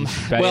 Well,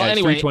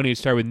 anyway, 320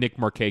 start with Nick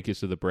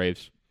Markakis of the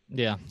Braves.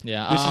 Yeah.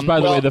 This is, by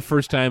the way, the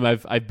first time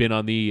I've been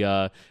on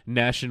the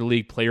National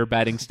League player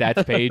batting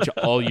stats page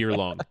all year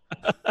long.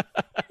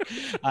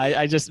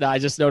 I just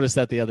noticed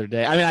that the other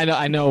day. I mean,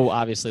 I know.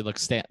 Obviously, look,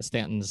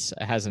 Stanton's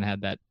hasn't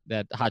had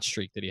that hot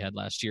streak that he had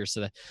last year,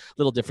 so a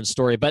little different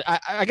story. But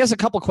I guess a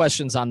couple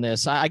questions on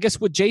this. I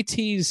guess, would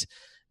JT's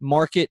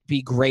market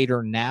be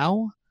greater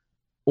now?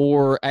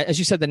 Or, as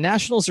you said, the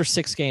Nationals are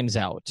 6 games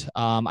out.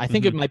 I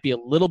think it might be a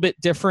little bit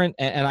different,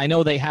 and I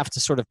know they have to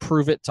sort of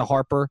prove it to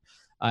Harper,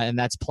 and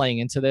that's playing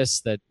into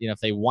this, that if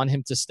they want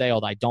him to stay,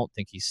 although I don't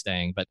think he's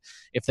staying, but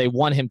if they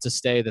want him to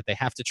stay, that they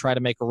have to try to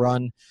make a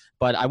run.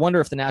 But I wonder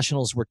if the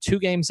Nationals were 2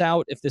 games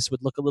out, if this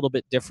would look a little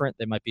bit different.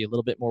 They might be a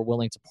little bit more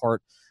willing to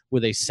part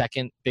with a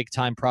second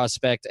big-time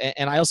prospect.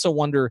 And I also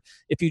wonder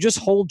if you just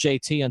hold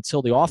JT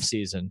until the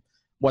offseason,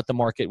 what the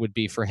market would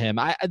be for him.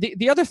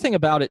 The other thing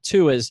about it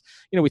too is,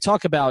 we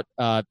talk about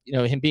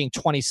him being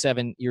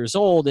 27 years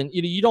old, and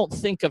you don't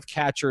think of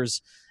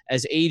catchers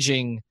as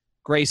aging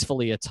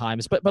gracefully at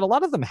times, but a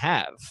lot of them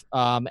have,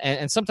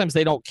 and sometimes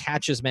they don't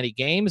catch as many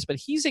games. But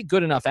he's a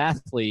good enough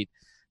athlete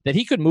that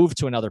he could move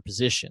to another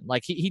position.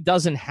 Like, he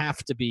doesn't have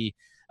to be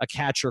a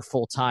catcher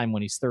full time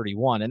when he's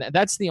 31, and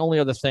that's the only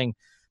other thing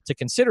to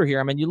consider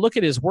here. I mean, you look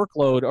at his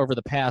workload over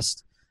the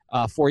past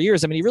 4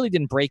 years. I mean, he really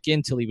didn't break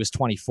in till he was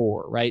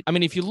 24, right? I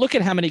mean, if you look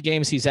at how many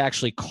games he's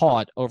actually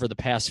caught over the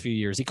past few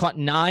years, he caught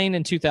 9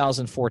 in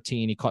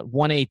 2014. He caught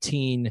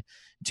 118 in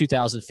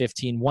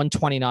 2015,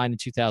 129 in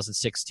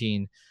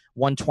 2016,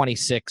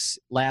 126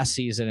 last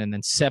season, and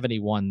then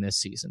 71 this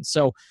season.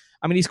 So,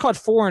 I mean, he's caught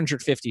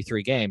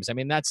 453 games. I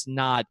mean, that's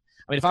not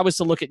 – I mean, if I was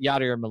to look at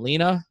Yadier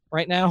Molina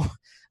right now,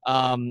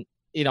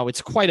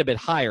 it's quite a bit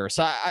higher.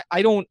 So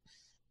I don't –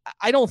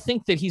 I don't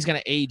think that he's going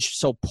to age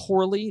so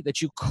poorly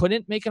that you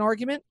couldn't make an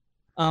argument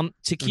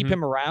to keep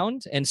him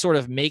around and sort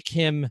of make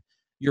him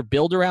your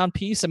build-around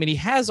piece. I mean, he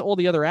has all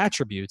the other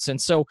attributes.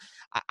 And so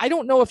I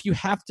don't know if you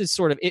have to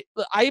sort of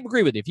 – I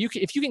agree with you.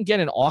 If you can get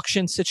an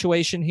auction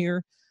situation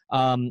here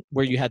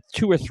where you had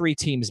 2 or 3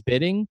 teams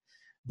bidding,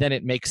 then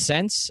it makes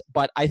sense.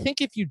 But I think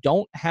if you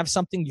don't have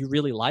something you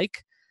really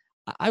like,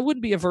 I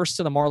wouldn't be averse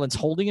to the Marlins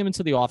holding him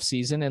into the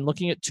offseason and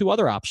looking at 2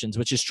 other options,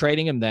 which is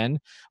trading him then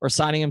or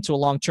signing him to a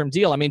long-term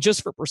deal. I mean,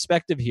 just for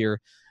perspective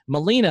here,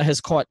 Molina has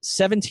caught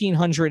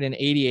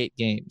 1,788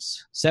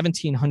 games,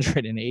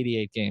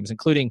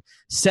 including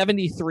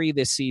 73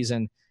 this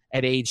season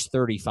at age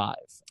 35.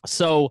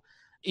 So,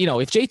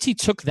 if JT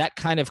took that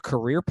kind of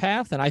career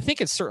path, and I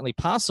think it's certainly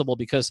possible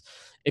because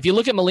if you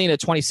look at Molina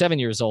at 27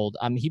 years old,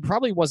 he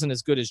probably wasn't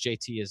as good as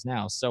JT is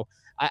now. So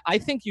I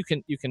think you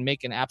can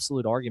make an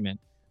absolute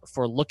argument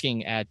for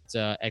looking at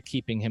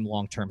keeping him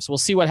long term. So we'll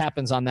see what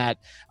happens on that.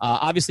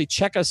 Obviously,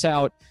 check us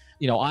out,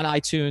 on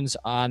iTunes,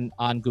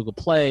 on Google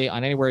Play,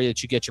 on anywhere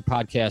that you get your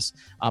podcasts.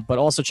 But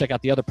also check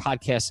out the other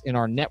podcasts in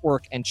our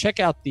network and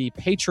check out the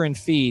Patreon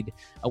feed.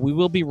 We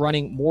will be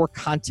running more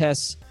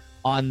contests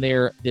on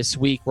there this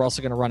week. We're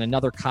also going to run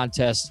another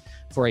contest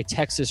for a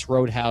Texas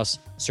Roadhouse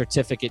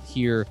certificate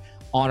here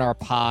on our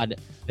pod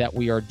that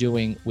we are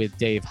doing with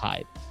Dave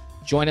Hyde.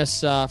 Join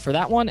us for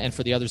that one and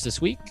for the others this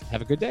week.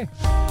 Have a good day.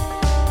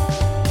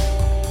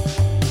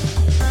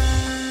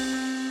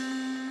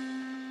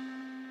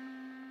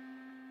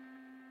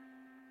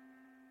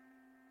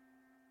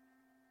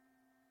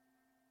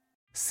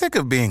 Sick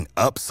of being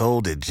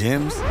upsold at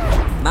gyms?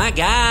 My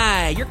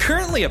guy, you're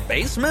currently a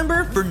base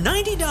member? For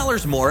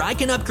 $90 more, I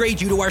can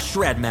upgrade you to our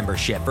Shred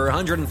membership. For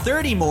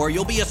 $130 more,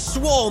 you'll be a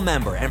Swole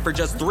member. And for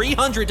just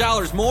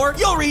 $300 more,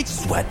 you'll reach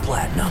Sweat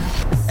Platinum.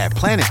 At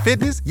Planet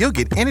Fitness, you'll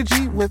get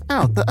energy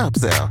without the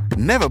upsell.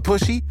 Never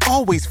pushy,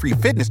 always free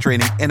fitness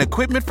training and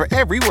equipment for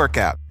every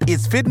workout.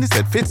 It's fitness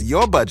that fits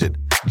your budget.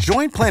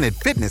 Join Planet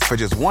Fitness for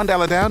just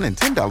 $1 down and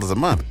 $10 a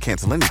month.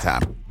 Cancel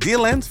anytime.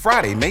 Deal ends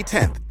Friday, May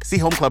 10th. See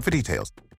Home Club for details.